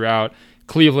makes throughout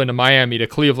Cleveland to Miami to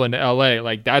Cleveland to LA.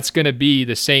 Like that's going to be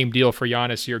the same deal for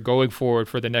Giannis here going forward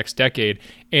for the next decade.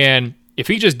 And if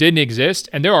he just didn't exist,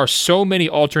 and there are so many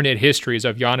alternate histories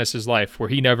of Giannis's life where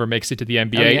he never makes it to the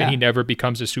NBA and he never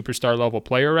becomes a superstar level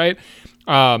player, right?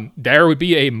 There would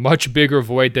be a much bigger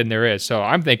void than there is. So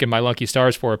I'm thanking my lucky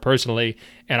stars for it personally,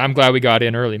 and I'm glad we got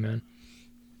in early, man.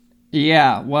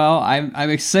 Yeah, well, I'm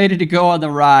excited to go on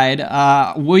the ride.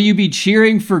 Will you be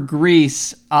cheering for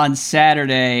Greece on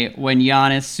Saturday when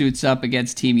Giannis suits up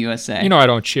against Team USA? I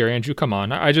don't cheer, Andrew. Come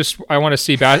on. I want to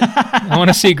see I want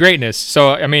to see greatness.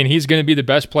 So, I mean, he's going to be the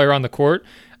best player on the court.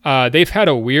 They've had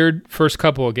a weird first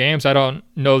couple of games. I don't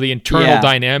know the internal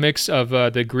dynamics of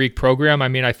the Greek program. I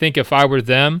mean, I think if I were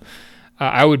them,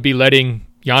 I would be letting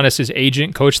Giannis's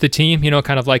agent coach the team,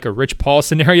 kind of like a Rich Paul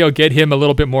scenario, get him a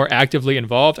little bit more actively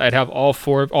involved. I'd have all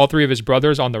three of his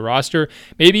brothers on the roster,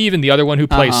 maybe even the other one who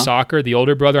plays soccer, the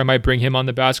older brother. I might bring him on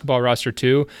the basketball roster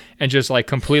too, and just like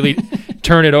completely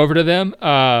turn it over to them.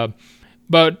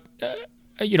 But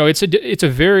it's a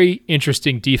very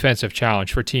interesting defensive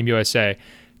challenge for Team USA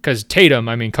because Tatum,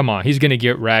 I mean, come on, he's going to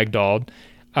get ragdolled.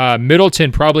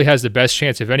 Middleton probably has the best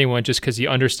chance of anyone just because he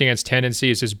understands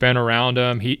tendencies, has been around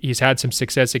him. He's had some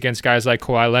success against guys like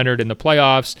Kawhi Leonard in the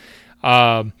playoffs.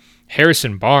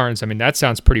 Harrison Barnes, I mean, that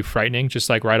sounds pretty frightening, just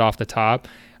like right off the top.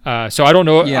 So I don't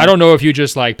know. I don't know if you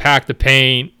just like pack the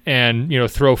paint and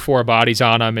throw 4 bodies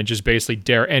on them and just basically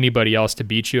dare anybody else to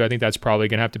beat you. I think that's probably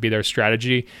gonna have to be their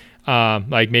strategy.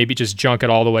 Like maybe just junk it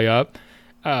all the way up.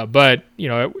 But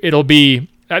it'll be.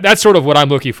 That's sort of what I'm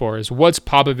looking for is what's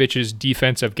Popovich's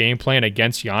defensive game plan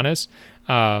against Giannis.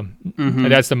 And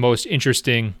that's the most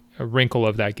interesting wrinkle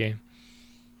of that game.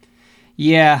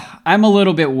 Yeah, I'm a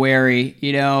little bit wary.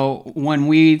 When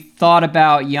we thought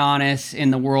about Giannis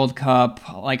in the World Cup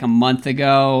like a month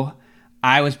ago,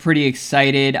 I was pretty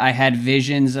excited. I had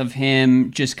visions of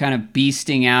him just kind of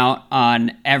beasting out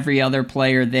on every other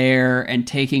player there and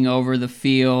taking over the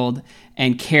field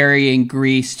and carrying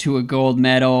Greece to a gold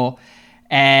medal.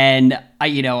 And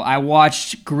I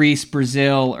watched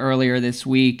Greece-Brazil earlier this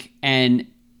week, and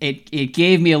it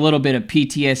gave me a little bit of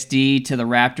PTSD to the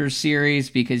Raptors series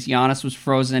because Giannis was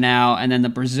frozen out, and then the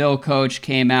Brazil coach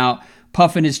came out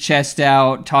puffing his chest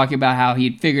out, talking about how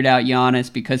he'd figured out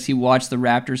Giannis because he watched the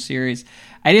Raptors series.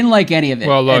 I didn't like any of it.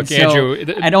 Well, look, Andrew,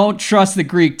 I don't trust the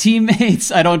Greek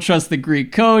teammates. I don't trust the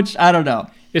Greek coach. I don't know.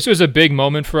 This was a big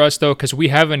moment for us, though, because we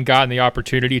haven't gotten the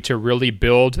opportunity to really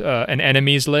build an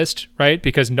enemies list, right?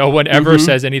 Because no one ever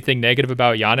says anything negative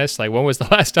about Giannis. Like, when was the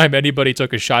last time anybody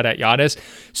took a shot at Giannis?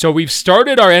 So we've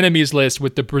started our enemies list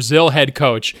with the Brazil head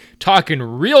coach talking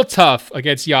real tough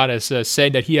against Giannis,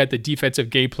 saying that he had the defensive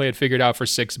game plan figured out for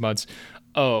 6 months.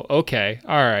 Oh, okay.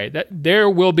 All right. There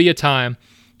will be a time.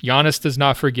 Giannis does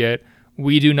not forget.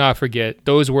 We do not forget.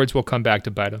 Those words will come back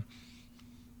to bite him.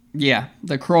 Yeah,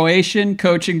 the Croatian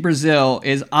coaching Brazil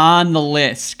is on the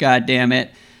list, God damn it.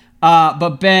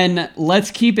 But Ben, let's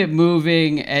keep it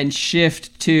moving and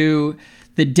shift to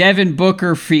the Devin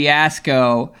Booker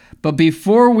fiasco. But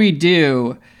before we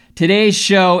do, today's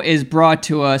show is brought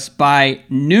to us by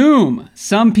Noom.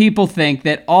 Some people think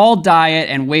that all diet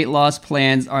and weight loss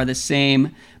plans are the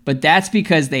same, but that's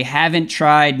because they haven't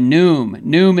tried Noom.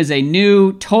 Noom is a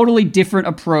new, totally different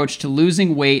approach to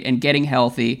losing weight and getting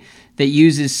healthy that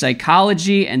uses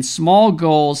psychology and small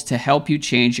goals to help you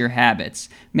change your habits,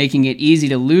 making it easy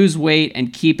to lose weight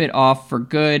and keep it off for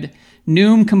good.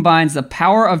 Noom combines the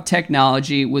power of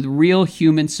technology with real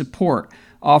human support,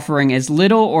 offering as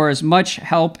little or as much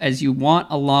help as you want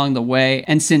along the way.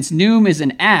 And since Noom is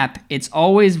an app, it's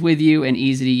always with you and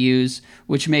easy to use,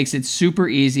 which makes it super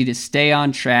easy to stay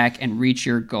on track and reach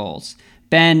your goals.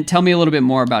 Ben, tell me a little bit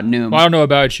more about Noom. Well, I don't know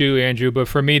about you, Andrew, but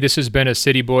for me, this has been a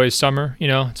city boys summer. You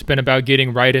know, it's been about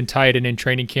getting right and tight and in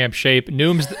training camp shape.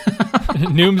 Noom's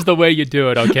the way you do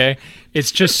it, okay?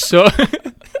 It's just so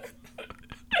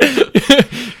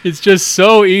it's just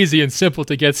so easy and simple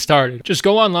to get started. Just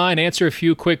go online, answer a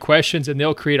few quick questions, and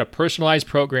they'll create a personalized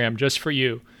program just for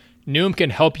you. Noom can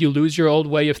help you lose your old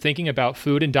way of thinking about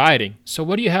food and dieting. So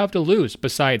what do you have to lose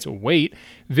besides weight?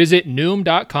 Visit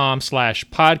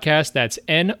Noom.com/podcast. That's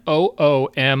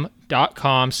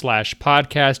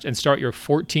NOOM.com/podcast and start your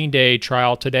 14-day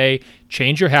trial today.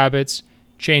 Change your habits,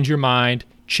 change your mind,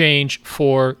 change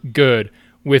for good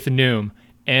with Noom.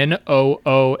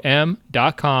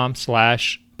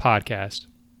 NOOM.com/podcast.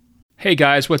 Hey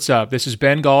guys, what's up? This is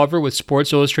Ben Golliver with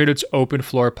Sports Illustrated's Open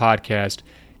Floor Podcast.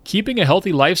 Keeping a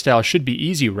healthy lifestyle should be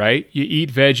easy, right? You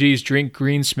eat veggies, drink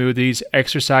green smoothies,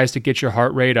 exercise to get your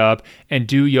heart rate up, and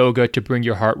do yoga to bring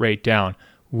your heart rate down.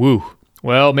 Woo.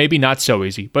 Well, maybe not so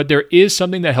easy, but there is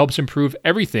something that helps improve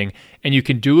everything, and you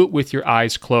can do it with your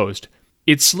eyes closed.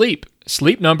 It's sleep.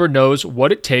 Sleep Number knows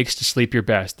what it takes to sleep your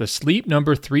best. The Sleep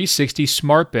Number 360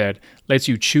 Smart Bed lets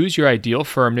you choose your ideal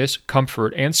firmness,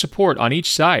 comfort, and support on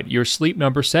each side, your Sleep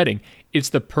Number setting. It's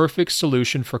the perfect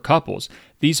solution for couples.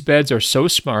 These beds are so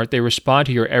smart, they respond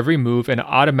to your every move and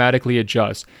automatically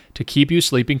adjust to keep you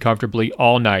sleeping comfortably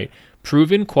all night.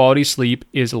 Proven quality sleep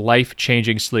is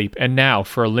life-changing sleep. And now,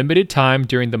 for a limited time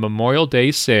during the Memorial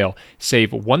Day sale,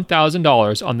 save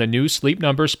 $1,000 on the new Sleep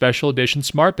Number Special Edition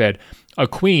Smart Bed, a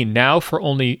queen now for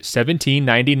only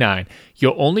 $17.99.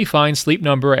 You'll only find Sleep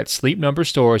Number at Sleep Number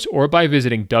stores or by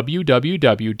visiting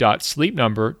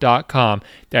www.sleepnumber.com.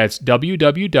 That's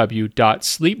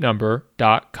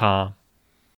www.sleepnumber.com.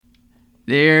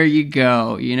 There you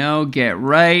go. You know, get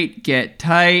right, get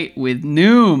tight with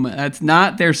Noom. That's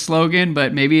not their slogan,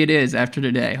 but maybe it is after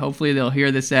today. Hopefully they'll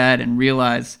hear this ad and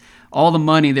realize all the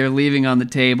money they're leaving on the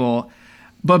table.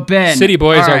 But Ben, City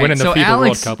Boys are winning the FIBA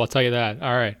Alex, World Cup, I'll tell you that.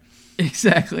 All right.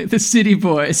 Exactly, the City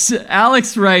Boys.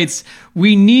 Alex writes,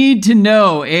 we need to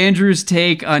know Andrew's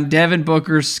take on Devin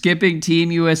Booker skipping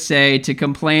Team USA to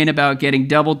complain about getting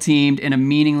double-teamed in a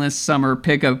meaningless summer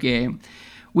pickup game.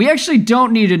 We actually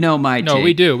don't need to know my take. No,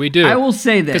 we do. I will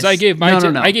say this. Because I gave my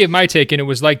I gave my take, and it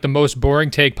was like the most boring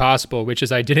take possible, which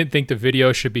is I didn't think the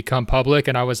video should become public,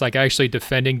 and I was like actually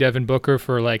defending Devin Booker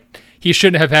for like he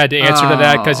shouldn't have had to answer to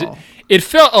that because it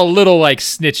felt a little like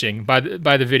snitching by the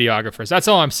videographers. That's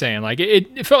all I'm saying. Like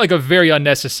it felt like a very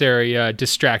unnecessary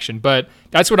distraction, but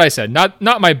that's what I said.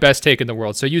 Not my best take in the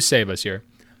world. So you save us here.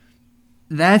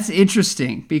 That's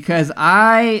interesting because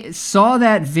I saw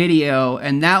that video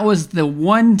and that was the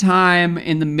one time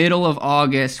in the middle of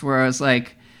August where I was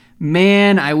like,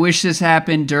 man, I wish this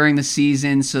happened during the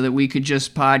season so that we could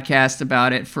just podcast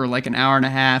about it for like an hour and a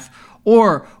half.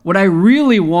 Or what I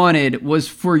really wanted was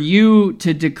for you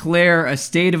to declare a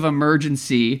state of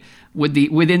emergency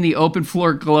within the Open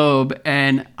Floor Globe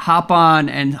and hop on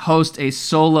and host a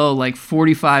solo like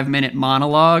 45-minute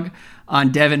monologue on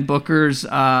Devin Booker's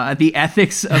the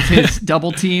ethics of his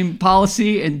double team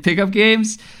policy in pickup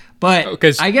games. But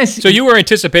I guess so. You were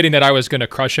anticipating that I was going to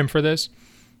crush him for this.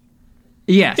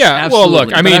 Yes, Yeah, absolutely. well,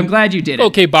 look, I mean, I'm glad you did it.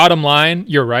 Okay, bottom line,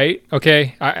 you're right.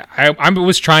 Okay, I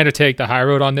was trying to take the high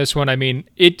road on this one. I mean,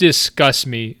 it disgusts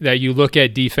me that you look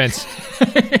at defense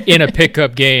in a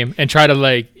pickup game and try to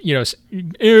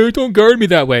don't guard me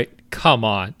that way. Come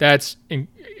on, that's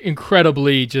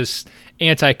incredibly just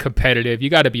anti-competitive. You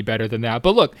got to be better than that.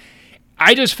 But look,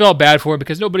 I just felt bad for him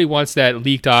because nobody wants that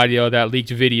leaked audio, that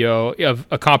leaked video of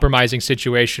a compromising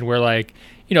situation where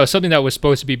something that was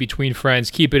supposed to be between friends,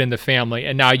 keep it in the family,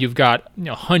 and now you've got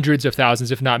hundreds of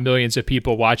thousands, if not millions of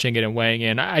people watching it and weighing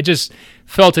in. I just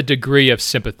felt a degree of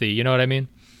sympathy. You know what I mean?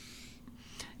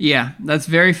 Yeah, that's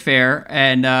very fair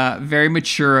and very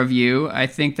mature of you. I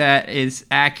think that is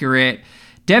accurate.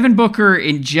 Devin Booker,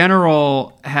 in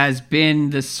general, has been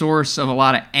the source of a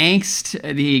lot of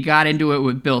angst. He got into it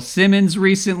with Bill Simmons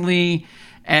recently,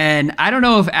 and I don't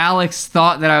know if Alex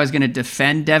thought that I was going to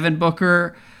defend Devin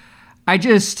Booker. I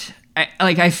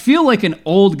feel like an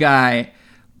old guy,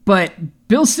 but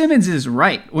Bill Simmons is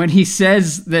right when he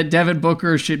says that Devin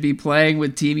Booker should be playing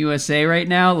with Team USA right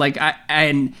now.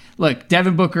 Look,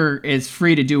 Devin Booker is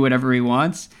free to do whatever he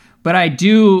wants, but I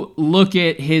do look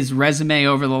at his resume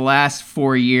over the last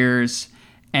 4 years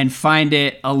and find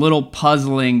it a little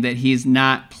puzzling that he's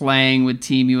not playing with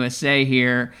Team USA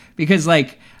here because,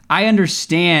 I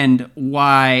understand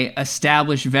why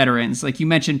established veterans, like you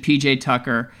mentioned PJ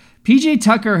Tucker, PJ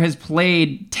Tucker has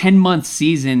played 10-month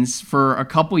seasons for a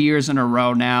couple years in a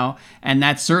row now, and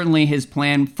that's certainly his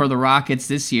plan for the Rockets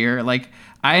this year.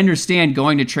 I understand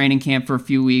going to training camp for a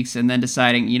few weeks and then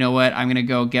deciding, you know what, I'm going to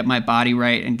go get my body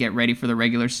right and get ready for the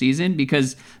regular season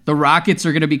because the Rockets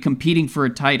are going to be competing for a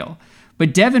title.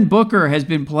 But Devin Booker has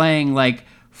been playing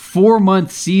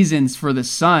 4-month seasons for the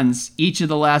Suns each of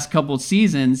the last couple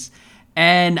seasons.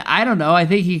 And I don't know, I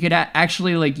think he could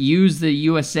actually use the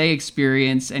USA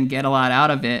experience and get a lot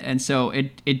out of it. And so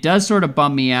it does sort of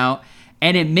bum me out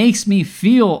and it makes me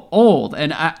feel old.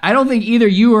 And I don't think either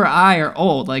you or I are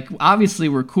old. Obviously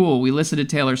we're cool. We listen to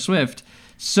Taylor Swift.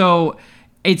 So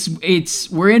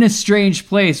we're in a strange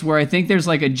place where I think there's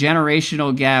a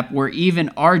generational gap where even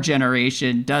our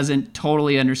generation doesn't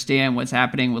totally understand what's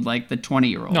happening with the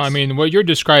 20-year-olds. No, I mean, what you're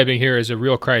describing here is a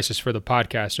real crisis for the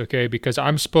podcast, okay? Because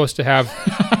I'm supposed to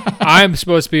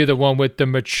be the one with the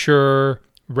mature,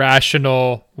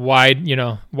 rational,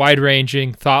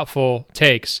 wide-ranging, thoughtful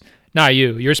takes. Not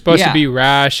you. You're supposed to be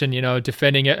rash and,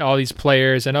 defending all these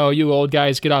players and, oh, you old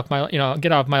guys, get off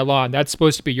my lawn. That's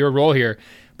supposed to be your role here.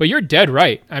 But you're dead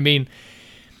right. I mean,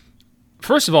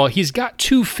 first of all, he's got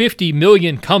 $250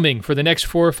 million coming for the next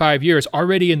 4 or 5 years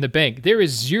already in the bank. There is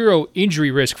zero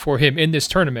injury risk for him in this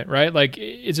tournament, right?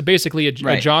 It's basically a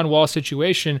John Wall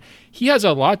situation. He has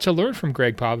a lot to learn from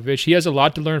Greg Popovich. He has a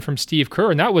lot to learn from Steve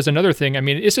Kerr, and that was another thing. I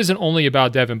mean, this isn't only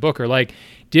about Devin Booker.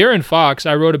 De'Aaron Fox,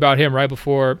 I wrote about him right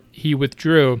before he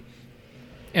withdrew,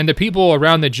 and the people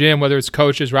around the gym, whether it's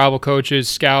coaches, rival coaches,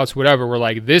 scouts, whatever, were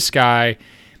like, this guy.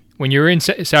 When you're in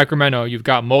Sacramento, you've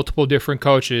got multiple different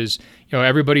coaches.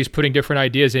 Everybody's putting different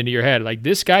ideas into your head.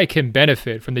 This guy can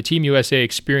benefit from the Team USA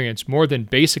experience more than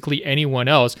basically anyone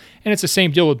else. And it's the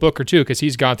same deal with Booker, too, because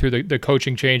he's gone through the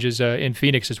coaching changes in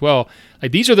Phoenix as well.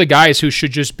 These are the guys who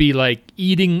should just be,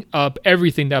 eating up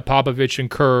everything that Popovich and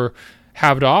Kerr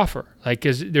have to offer.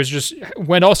 Because there's just,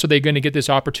 when else are they going to get this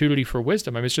opportunity for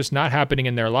wisdom? I mean, it's just not happening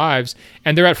in their lives.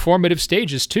 And they're at formative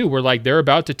stages too, where they're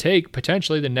about to take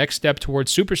potentially the next step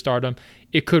towards superstardom.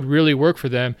 It could really work for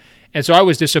them. And so I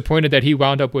was disappointed that he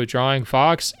wound up withdrawing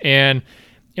Fox. And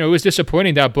it was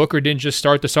disappointing that Booker didn't just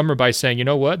start the summer by saying, you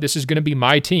know what, this is going to be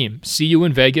my team. See you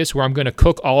in Vegas, where I'm going to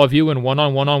cook all of you in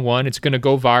one-on-one-on-one. It's going to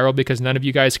go viral because none of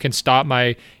you guys can stop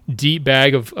my deep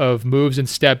bag of moves and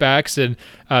step backs and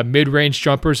mid-range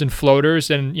jumpers and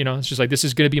floaters. And, it's just this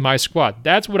is going to be my squad.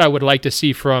 That's what I would like to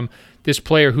see from this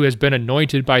player who has been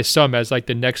anointed by some as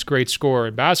the next great scorer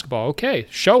in basketball. Okay,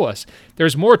 show us.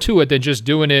 There's more to it than just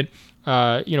doing it, in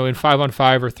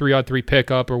 5-on-5 or 3-on-3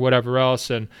 pickup or whatever else.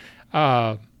 And,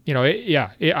 I'm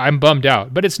bummed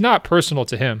out, but it's not personal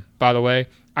to him, by the way.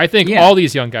 I think all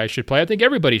these young guys should play. I think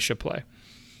everybody should play.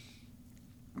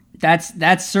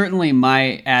 That's certainly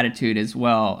my attitude as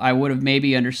well. I would have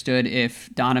maybe understood if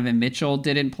Donovan Mitchell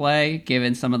didn't play,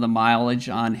 given some of the mileage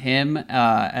on him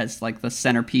as the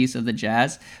centerpiece of the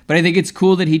Jazz. But I think it's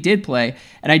cool that he did play.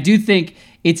 And I do think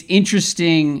it's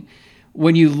interesting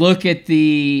when you look at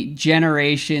the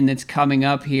generation that's coming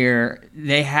up here,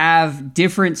 they have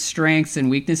different strengths and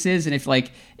weaknesses. And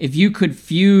if you could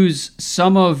fuse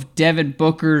some of Devin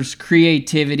Booker's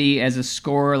creativity as a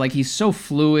scorer, he's so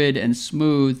fluid and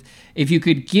smooth, if you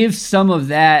could give some of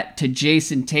that to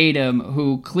Jason Tatum,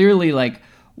 who clearly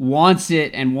wants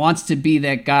it and wants to be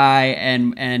that guy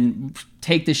and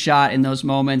take the shot in those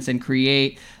moments and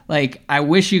create. Like, I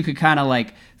wish you could kind of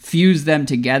like fuse them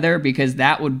together, because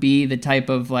that would be the type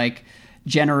of like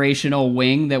generational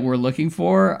wing that we're looking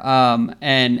for.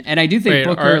 And I do think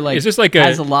Booker is this like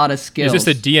has a lot of skills. Is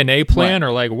this a DNA plan,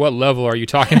 or like what level are you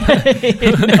talking about?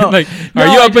 Like, are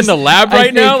you up in the lab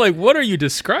right now? Like, what are you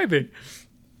describing?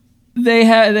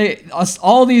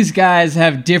 All these guys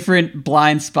have different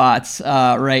blind spots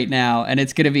right now, and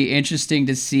it's going to be interesting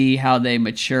to see how they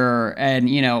mature. And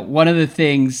one of the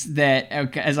things that,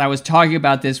 as I was talking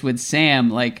about this with Sam,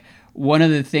 like one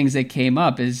of the things that came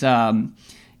up is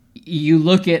you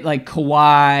look at like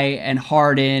Kawhi and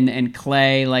Harden and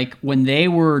Klay, like when they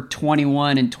were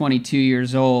 21 and 22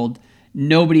 years old,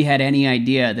 nobody had any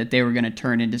idea that they were going to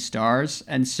turn into stars.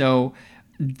 And so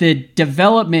the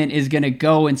development is going to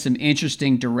go in some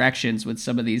interesting directions with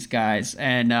some of these guys.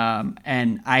 And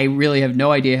I really have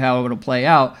no idea how it'll play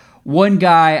out. One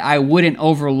guy I wouldn't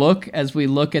overlook as we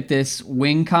look at this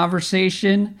wing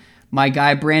conversation, my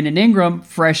guy Brandon Ingram,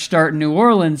 fresh start in New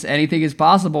Orleans. Anything is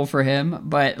possible for him,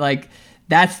 but like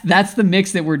that's the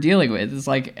mix that we're dealing with. It's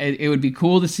like it would be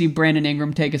cool to see Brandon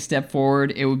Ingram take a step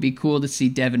forward. It would be cool to see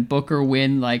Devin Booker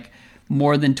win like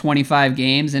more than 25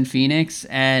 games in Phoenix,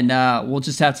 and we'll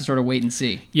just have to sort of wait and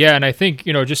see. Yeah, and I think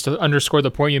just to underscore the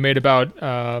point you made about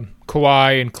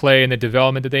Kawhi and Klay and the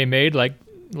development that they made, like,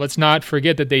 let's not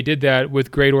forget that they did that with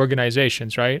great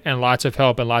organizations, right? And lots of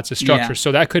help and lots of structure. Yeah.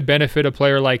 So that could benefit a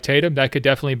player like Tatum. That could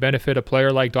definitely benefit a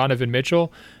player like Donovan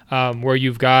Mitchell, where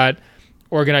you've got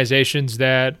organizations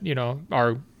that,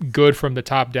 are good from the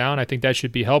top down. I think that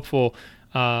should be helpful.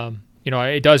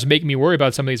 It does make me worry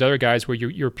about some of these other guys where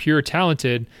you're pure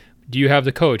talented. Do you have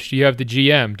the coach? Do you have the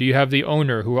GM? Do you have the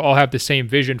owner who all have the same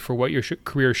vision for what your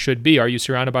career should be? Are you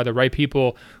surrounded by the right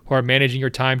people who are managing your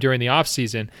time during the off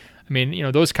season? I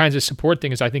mean, those kinds of support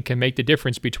things I think can make the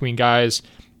difference between guys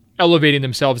elevating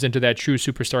themselves into that true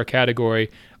superstar category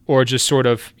or just sort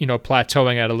of,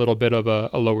 plateauing at a little bit of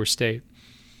a lower state.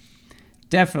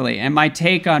 Definitely. And my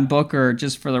take on Booker,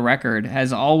 just for the record,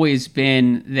 has always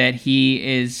been that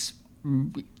he is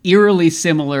eerily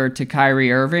similar to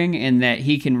Kyrie Irving in that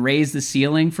he can raise the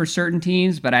ceiling for certain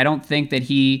teams, but I don't think that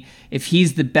if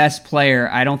he's the best player,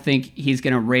 I don't think he's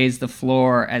going to raise the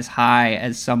floor as high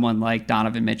as someone like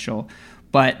Donovan Mitchell.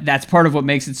 But that's part of what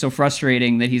makes it so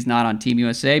frustrating that he's not on Team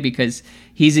USA, because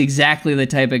he's exactly the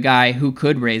type of guy who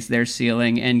could raise their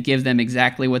ceiling and give them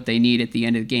exactly what they need at the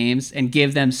end of games and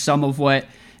give them some of what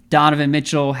Donovan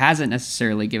Mitchell hasn't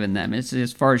necessarily given them. It's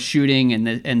as far as shooting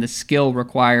and the skill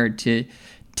required to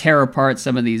tear apart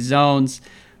some of these zones.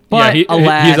 But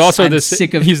alas, he's also I'm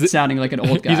sick of sounding like an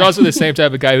old guy. He's also the same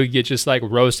type of guy who gets just like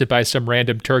roasted by some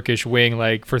random Turkish wing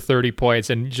like for 30 points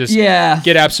and just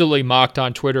get absolutely mocked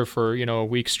on Twitter for a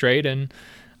week straight. And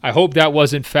I hope that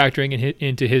wasn't factoring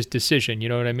into his decision. You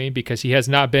know what I mean? Because he has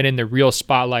not been in the real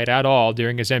spotlight at all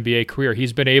during his NBA career.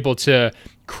 He's been able to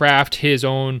craft his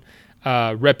own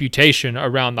reputation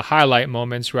around the highlight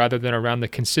moments rather than around the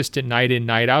consistent night in,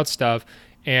 night out stuff.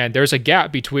 And there's a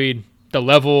gap between the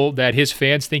level that his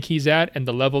fans think he's at and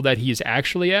the level that he's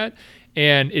actually at.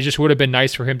 And it just would have been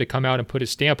nice for him to come out and put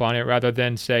his stamp on it rather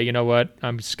than say, you know what,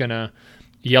 I'm just going to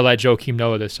yell at Joakim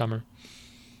Noah this summer.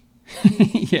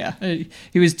 Yeah,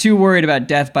 he was too worried about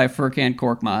death by Furkan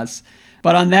Korkmaz.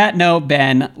 But on that note,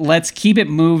 Ben, let's keep it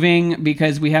moving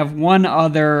because we have one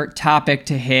other topic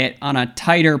to hit on a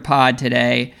tighter pod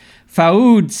today.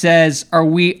 Faoud says, are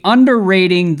we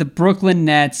underrating the Brooklyn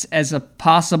Nets as a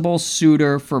possible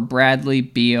suitor for Bradley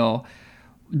Beal?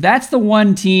 That's the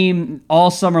one team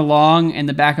all summer long in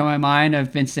the back of my mind.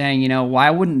 I've been saying, why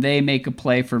wouldn't they make a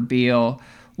play for Beal?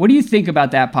 What do you think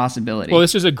about that possibility? Well,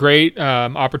 this is a great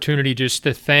opportunity just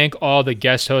to thank all the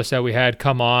guest hosts that we had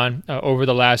come on over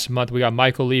the last month. We got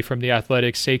Michael Lee from The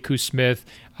Athletic, Sekou Smith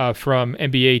from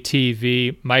NBA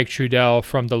TV, Mike Trudell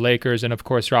from the Lakers, and of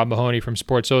course Rob Mahoney from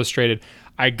Sports Illustrated.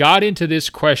 I got into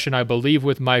this question, I believe,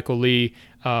 with Michael Lee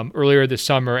earlier this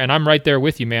summer, and I'm right there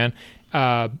with you, man.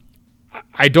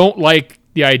 I don't like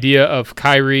the idea of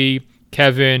Kyrie,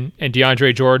 Kevin, and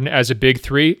DeAndre Jordan as a big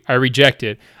three. I reject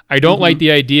it. I don't like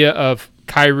the idea of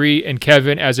Kyrie and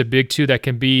Kevin as a big two that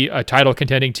can be a title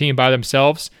contending team by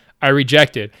themselves. I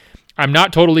reject it. I'm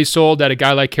not totally sold that a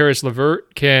guy like Karis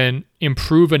LeVert can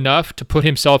improve enough to put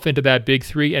himself into that big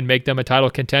three and make them a title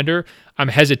contender. I'm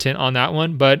hesitant on that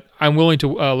one, but I'm willing to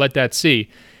let that see.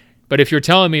 But if you're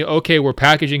telling me, okay, we're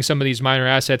packaging some of these minor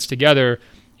assets together,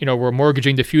 we're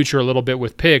mortgaging the future a little bit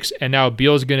with picks, and now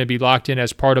Beal's going to be locked in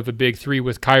as part of a big three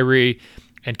with Kyrie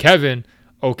and Kevin,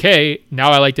 okay, now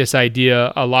I like this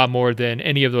idea a lot more than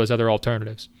any of those other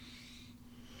alternatives.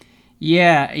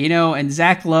 Yeah, and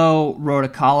Zach Lowe wrote a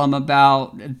column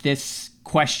about this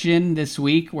question this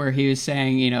week where he was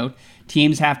saying,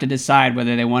 teams have to decide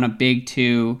whether they want a big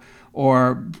two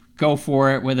or go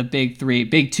for it with a big three,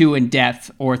 big two in depth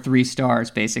or 3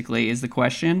 stars, basically, is the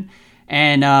question.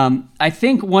 And I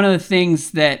think one of the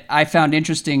things that I found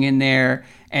interesting in there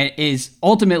is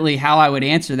ultimately how I would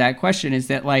answer that question is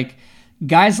that, like,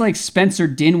 guys like Spencer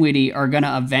Dinwiddie are going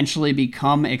to eventually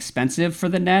become expensive for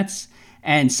the Nets.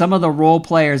 And some of the role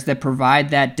players that provide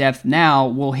that depth now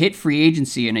will hit free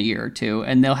agency in a year or two,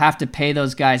 and they'll have to pay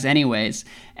those guys anyways.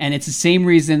 And it's the same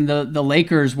reason the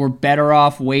Lakers were better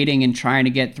off waiting and trying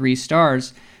to get 3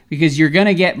 stars, because you're going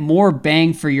to get more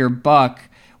bang for your buck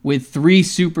with 3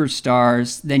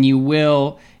 superstars than you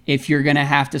will if you're going to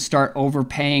have to start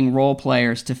overpaying role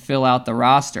players to fill out the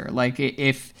roster. Like,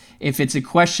 if it's a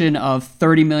question of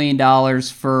 $30 million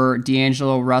for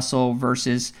D'Angelo Russell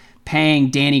versus paying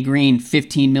Danny Green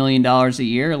 $15 million a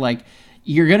year, like,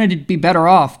 you're going to be better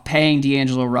off paying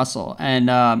D'Angelo Russell.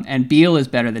 And Beal is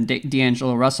better than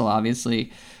D'Angelo Russell,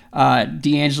 obviously.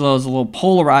 D'Angelo is a little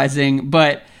polarizing,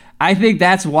 but I think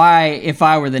that's why, if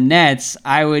I were the Nets,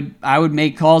 I would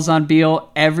make calls on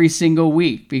Beal every single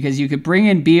week, because you could bring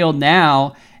in Beal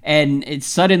now and it's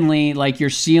suddenly like your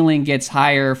ceiling gets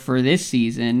higher for this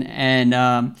season. And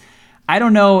I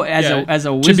don't know, as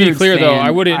a Wizards to be clear fan, though,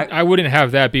 I wouldn't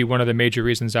have that be one of the major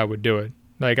reasons I would do it.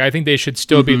 Like, I think they should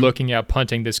still be looking at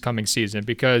punting this coming season,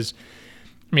 because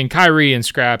I mean, Kyrie and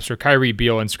scraps, or Kyrie,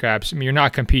 Beal and scraps, I mean, you're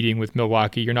not competing with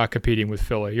Milwaukee, you're not competing with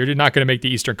Philly, you're not going to make the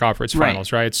Eastern Conference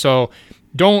Finals, right? So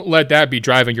don't let that be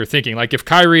driving your thinking. Like, if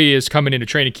Kyrie is coming into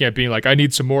training camp being like, I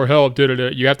need some more help,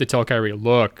 you have to tell Kyrie,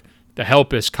 look, the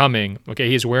help is coming. Okay,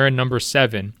 he's wearing number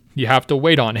 7. You have to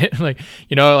wait on it.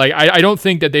 I don't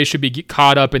think that they should be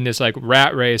caught up in this like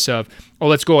rat race of, oh,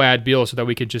 let's go add Beal so that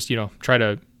we could just, try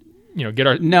to, get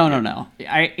our... No.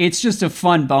 It's just a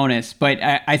fun bonus, but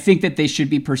I think that they should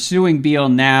be pursuing Beal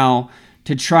now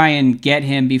to try and get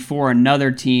him before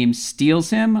another team steals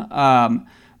him.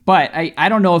 But I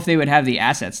don't know if they would have the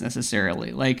assets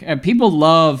necessarily. Like, people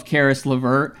love Karis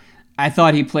LeVert. I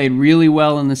thought he played really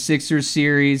well in the Sixers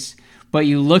series. But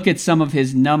you look at some of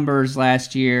his numbers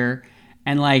last year,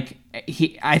 and like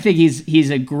I think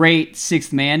he's a great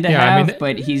 6th man to have,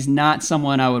 but he's not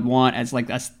someone I would want as like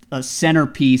a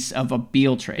centerpiece of a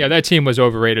Beal trade. Yeah, that team was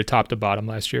overrated top to bottom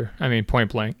last year. I mean,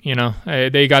 point blank.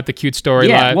 They got the cute story.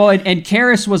 Yeah, well, and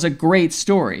Karis was a great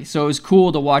story, so it was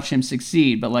cool to watch him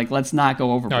succeed. But like, let's not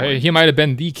go overboard. No, he might have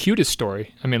been the cutest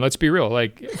story. I mean, let's be real.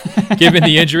 Like, given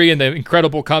the injury and the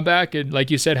incredible comeback, and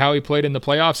like you said, how he played in the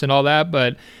playoffs and all that,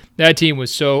 but that team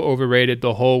was so overrated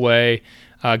the whole way.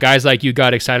 Guys like you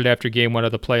got excited after game 1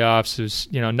 of the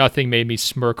playoffs. Nothing made me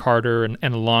smirk harder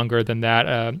and longer than that,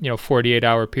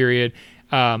 48-hour period.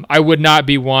 I would not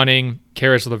be wanting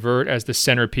Karis LeVert as the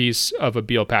centerpiece of a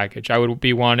Beal package. I would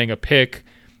be wanting a pick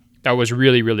that was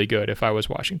really, really good if I was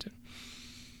Washington.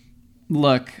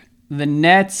 Look, the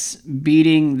Nets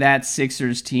beating that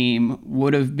Sixers team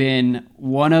would have been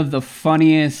one of the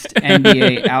funniest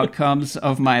NBA outcomes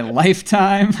of my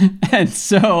lifetime. And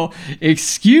so,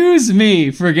 excuse me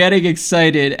for getting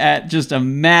excited at just a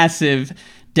massive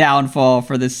downfall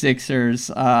for the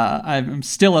Sixers. I'm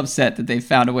still upset that they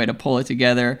found a way to pull it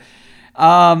together.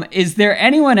 Is there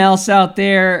anyone else out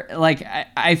there? Like,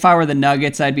 if I were the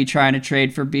Nuggets, I'd be trying to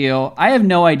trade for Beal. I have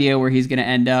no idea where he's going to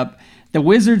end up. The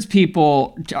Wizards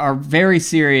people are very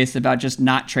serious about just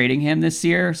not trading him this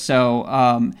year,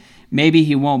 so maybe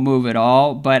he won't move at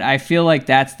all, but I feel like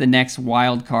that's the next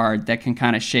wild card that can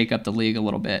kind of shake up the league a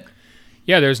little bit.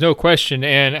 Yeah, there's no question,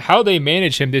 and how they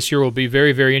manage him this year will be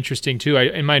very, very interesting too.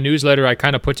 In my newsletter, I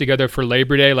kind of put together for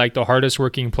Labor Day like the hardest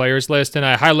working players list, and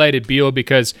I highlighted Beal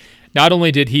because not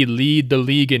only did he lead the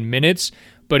league in minutes,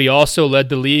 but he also led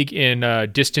the league in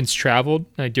distance traveled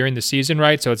during the season,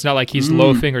 right? So it's not like he's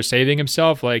loafing or saving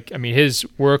himself. Like, I mean, his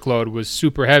workload was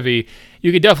super heavy.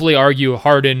 You could definitely argue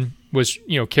Harden was,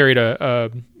 carried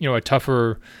a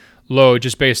tougher load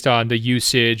just based on the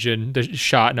usage and the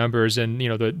shot numbers and,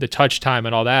 the touch time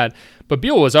and all that. But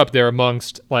Beal was up there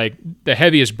amongst like the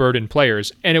heaviest burden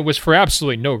players, and it was for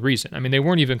absolutely no reason. I mean, they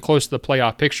weren't even close to the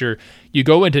playoff picture. You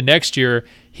go into next year,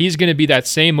 he's going to be that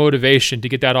same motivation to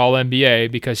get that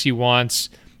All-NBA because he wants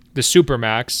the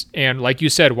Supermax. And like you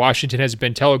said, Washington has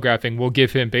been telegraphing, we'll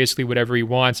give him basically whatever he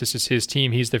wants. This is his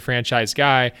team. He's the franchise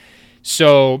guy.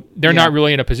 So they're not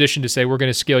really in a position to say, we're going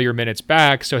to scale your minutes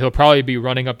back. So he'll probably be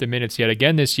running up the minutes yet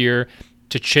again this year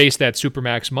to chase that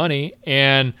Supermax money.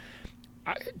 And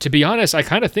to be honest, I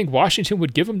kind of think Washington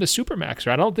would give him the Supermax.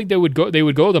 Right? I don't think they would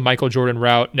go the Michael Jordan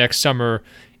route next summer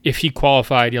if he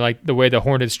qualified, like the way the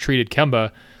Hornets treated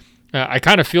Kemba. I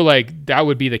kind of feel like that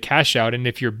would be the cash out. And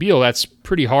if you're Beal, that's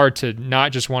pretty hard to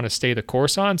not just want to stay the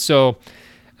course on. So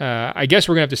I guess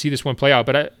we're going to have to see this one play out.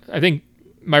 But I think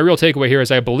my real takeaway here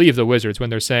is I believe the Wizards when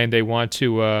they're saying they want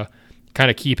to kind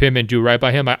of keep him and do right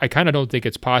by him. I kind of don't think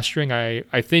it's posturing.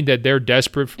 I think that they're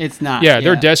desperate. It's not. Yeah,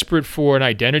 they're desperate for an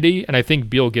identity, and I think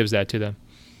Beal gives that to them.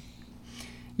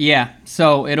 Yeah,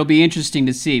 so it'll be interesting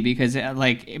to see because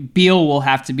like Beal will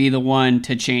have to be the one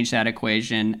to change that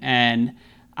equation, and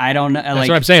I don't know. That's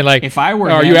what I'm saying. Like, if I were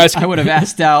him, I would have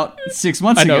asked out 6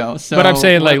 months ago. So, but I'm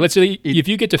saying, like, let's say if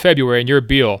you get to February and you're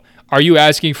Beal, are you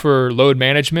asking for load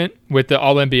management with the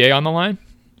All NBA on the line?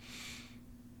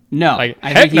 No, I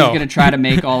think he's going to try to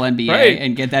make All NBA right.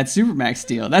 and get that Supermax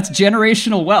deal. That's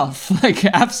generational wealth. Like,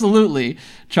 absolutely.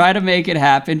 Try to make it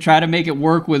happen. Try to make it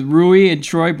work with Rui and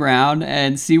Troy Brown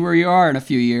and see where you are in a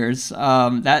few years.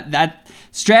 That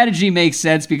strategy makes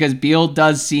sense because Beal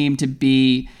does seem to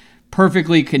be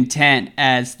perfectly content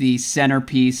as the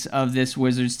centerpiece of this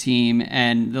Wizards team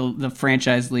and the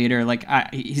franchise leader. Like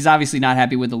he's obviously not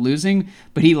happy with the losing,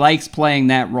 but he likes playing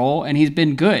that role, and he's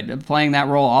been good at playing that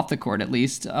role off the court at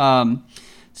least.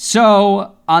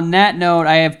 So on that note,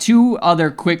 I have two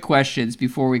other quick questions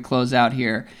before we close out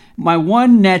here. My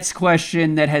one Nets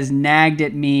question that has nagged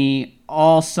at me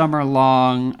all summer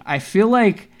long, I feel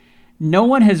like no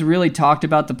one has really talked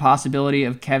about the possibility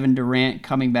of Kevin Durant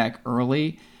coming back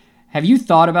early. Have you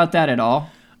thought about that at all?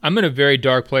 I'm in a very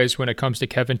dark place when it comes to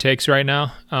Kevin takes right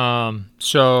now.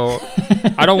 So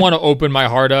I don't want to open my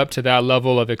heart up to that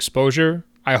level of exposure.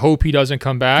 I hope he doesn't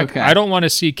come back. Okay. I don't want to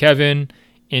see Kevin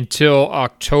until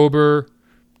October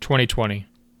 2020.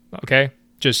 Okay?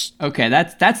 Okay,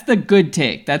 that's the good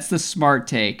take. That's the smart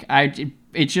take. I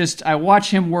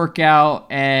watch him work out,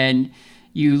 and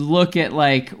you look at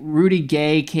like Rudy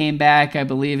Gay came back, I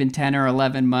believe, in 10 or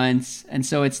 11 months. And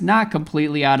so it's not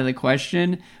completely out of the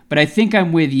question. But I think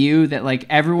I'm with you that like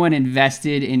everyone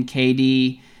invested in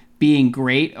KD being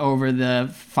great over the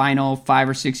final 5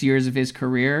 or 6 years of his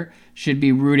career should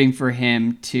be rooting for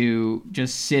him to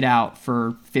just sit out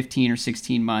for 15 or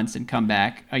 16 months and come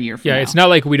back a year from now. Yeah, it's not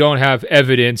like we don't have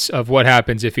evidence of what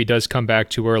happens if he does come back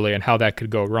too early and how that could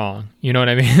go wrong. You know what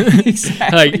I mean?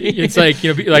 Exactly. Like it's like,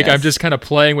 you know, like yes. I'm just kind of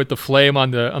playing with the flame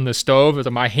on the stove.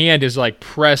 My hand is like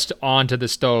pressed onto the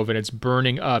stove and it's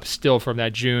burning up still from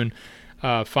that June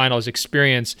finals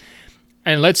experience.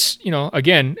 And let's, you know,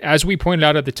 again, as we pointed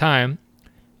out at the time,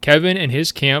 Kevin and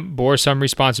his camp bore some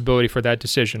responsibility for that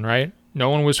decision, right? No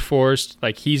one was forced.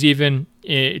 Like he's even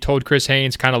told Chris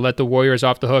Haynes kind of let the Warriors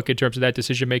off the hook in terms of that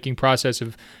decision-making process of,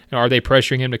 you know, are they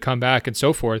pressuring him to come back and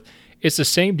so forth. It's the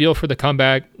same deal for the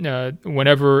comeback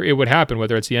whenever it would happen,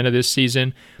 whether it's the end of this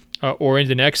season or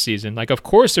into next season. Like, of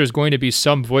course, there's going to be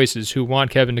some voices who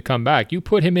want Kevin to come back. You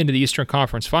put him into the Eastern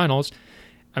Conference Finals,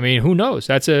 I mean, who knows?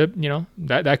 That's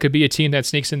that could be a team that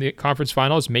sneaks in the conference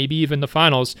finals, maybe even the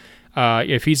finals.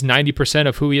 If he's 90%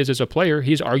 of who he is as a player,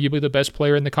 he's arguably the best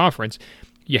player in the conference.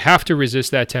 You have to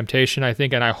resist that temptation, I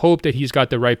think, and I hope that he's got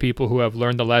the right people who have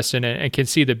learned the lesson and can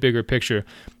see the bigger picture.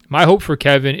 My hope for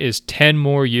Kevin is 10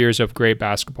 more years of great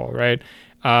basketball, right?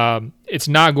 It's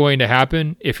not going to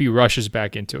happen if he rushes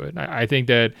back into it. I think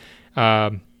that,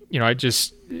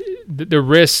 the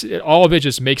risk, all of it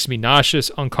just makes me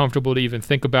nauseous, uncomfortable to even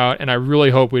think about, and I really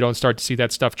hope we don't start to see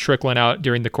that stuff trickling out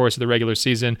during the course of the regular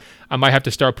season. I might have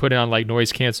to start putting on like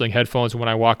noise-canceling headphones when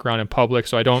I walk around in public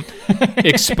so I don't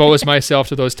expose myself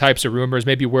to those types of rumors,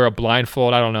 maybe wear a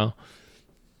blindfold, I don't know.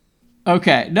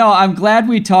 Okay, no, I'm glad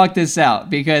we talked this out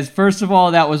because first of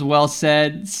all, that was well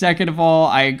said. Second of all,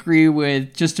 I agree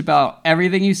with just about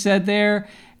everything you said there,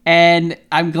 and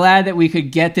I'm glad that we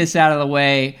could get this out of the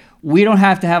way. We don't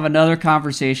have to have another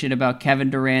conversation about Kevin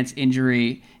Durant's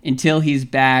injury until he's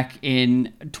back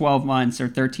in 12 months or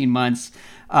 13 months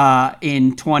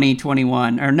in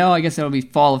 2021. Or no, I guess it'll be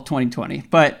fall of 2020.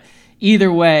 But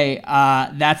either way,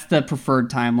 that's the preferred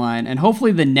timeline. And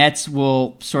hopefully the Nets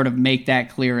will sort of make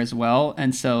that clear as well.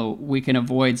 And so we can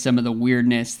avoid some of the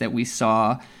weirdness that we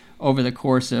saw over the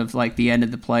course of like the end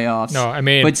of the playoffs. No, I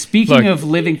mean, but speaking of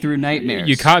living through nightmares,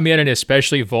 you caught me at an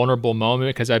especially vulnerable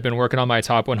moment because I've been working on my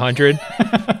top 100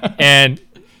 and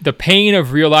the pain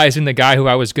of realizing the guy who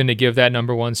I was going to give that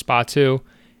number one spot to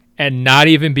and not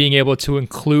even being able to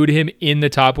include him in the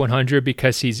top 100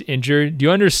 because he's injured. Do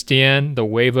you understand the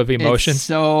wave of emotions? It's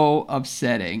so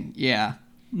upsetting. Yeah.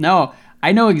 No,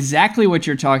 I know exactly what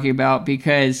you're talking about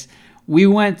because we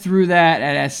went through that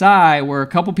at SI where a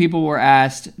couple people were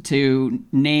asked to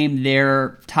name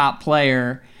their top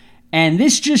player, and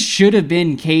this just should have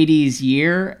been KD's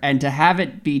year, and to have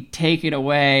it be taken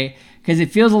away because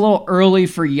it feels a little early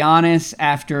for Giannis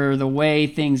after the way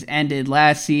things ended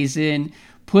last season.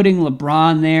 putting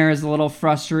LeBron there is a little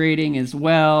frustrating as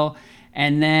well.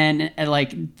 And then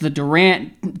like the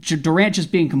Durant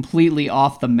just being completely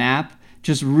off the map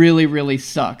just really, really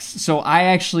sucks. So I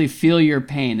actually feel your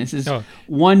pain. This is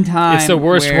one time it's the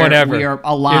worst one ever. We are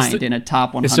aligned in a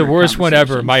top 100. It's the worst one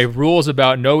ever. My rules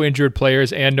about no injured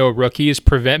players and no rookies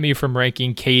prevent me from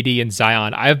ranking KD and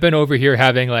Zion. I've been over here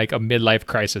having like a midlife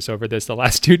crisis over this the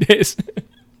last 2 days.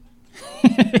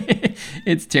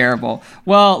 It's terrible.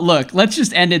 Well, look, let's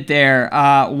just end it there.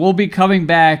 We'll be coming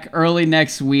back early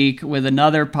next week with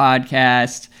another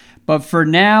podcast. But for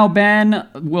now, Ben,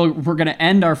 we're going to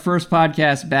end our first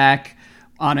podcast back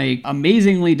on a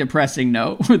amazingly depressing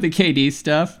note with the KD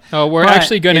stuff. Oh, we're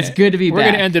actually going to. It's good to be back. We're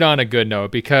going to end it on a good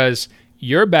note because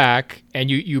you're back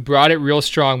and you brought it real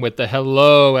strong with the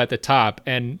hello at the top.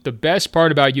 And the best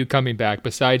part about you coming back,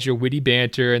 besides your witty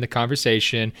banter and the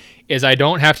conversation, is I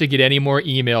don't have to get any more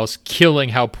emails killing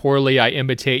how poorly I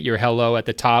imitate your hello at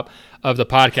the top of the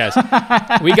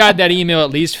podcast. We got that email at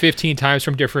least 15 times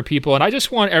from different people, and I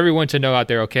just want everyone to know out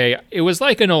there, okay, it was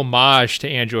like an homage to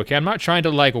Andrew, okay? I'm not trying to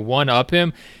like one-up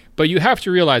him, but you have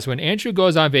to realize when Andrew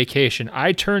goes on vacation,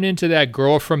 I turn into that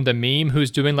girl from the meme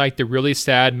who's doing like the really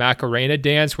sad Macarena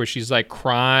dance where she's like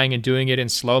crying and doing it in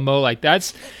slow-mo. Like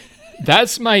that's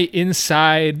my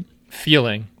inside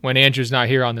feeling when Andrew's not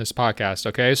here on this podcast,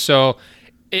 okay? So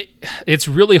it's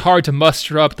really hard to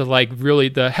muster up the like really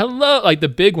the hello, like the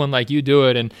big one like you do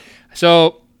it. And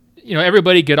so, you know,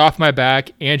 everybody get off my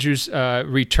back. Andrew's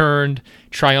returned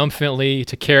triumphantly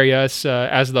to carry us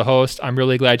as the host. I'm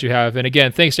really glad you have. And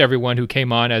again, thanks to everyone who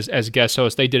came on as guest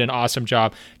hosts. They did an awesome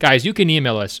job. Guys, you can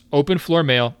email us,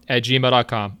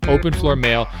 openfloormail@gmail.com,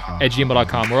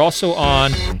 openfloormail@gmail.com. We're also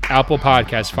on Apple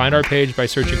Podcasts. Find our page by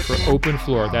searching for Open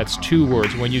Floor. That's 2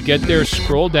 words. When you get there,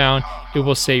 scroll down. It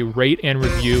will say rate and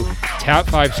review. Tap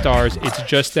 5 stars. It's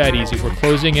just that easy. We're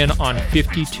closing in on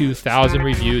 52,000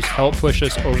 reviews. Help push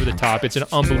us over the top. It's an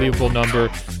unbelievable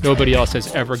number. Nobody else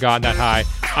has ever gotten that high.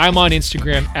 I'm on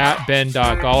Instagram at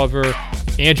ben.golliver.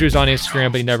 Andrew's on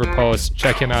Instagram, but he never posts.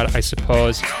 Check him out, I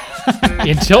suppose.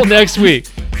 Until next week,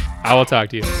 I will talk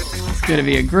to you. It's going to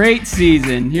be a great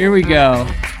season. Here we go.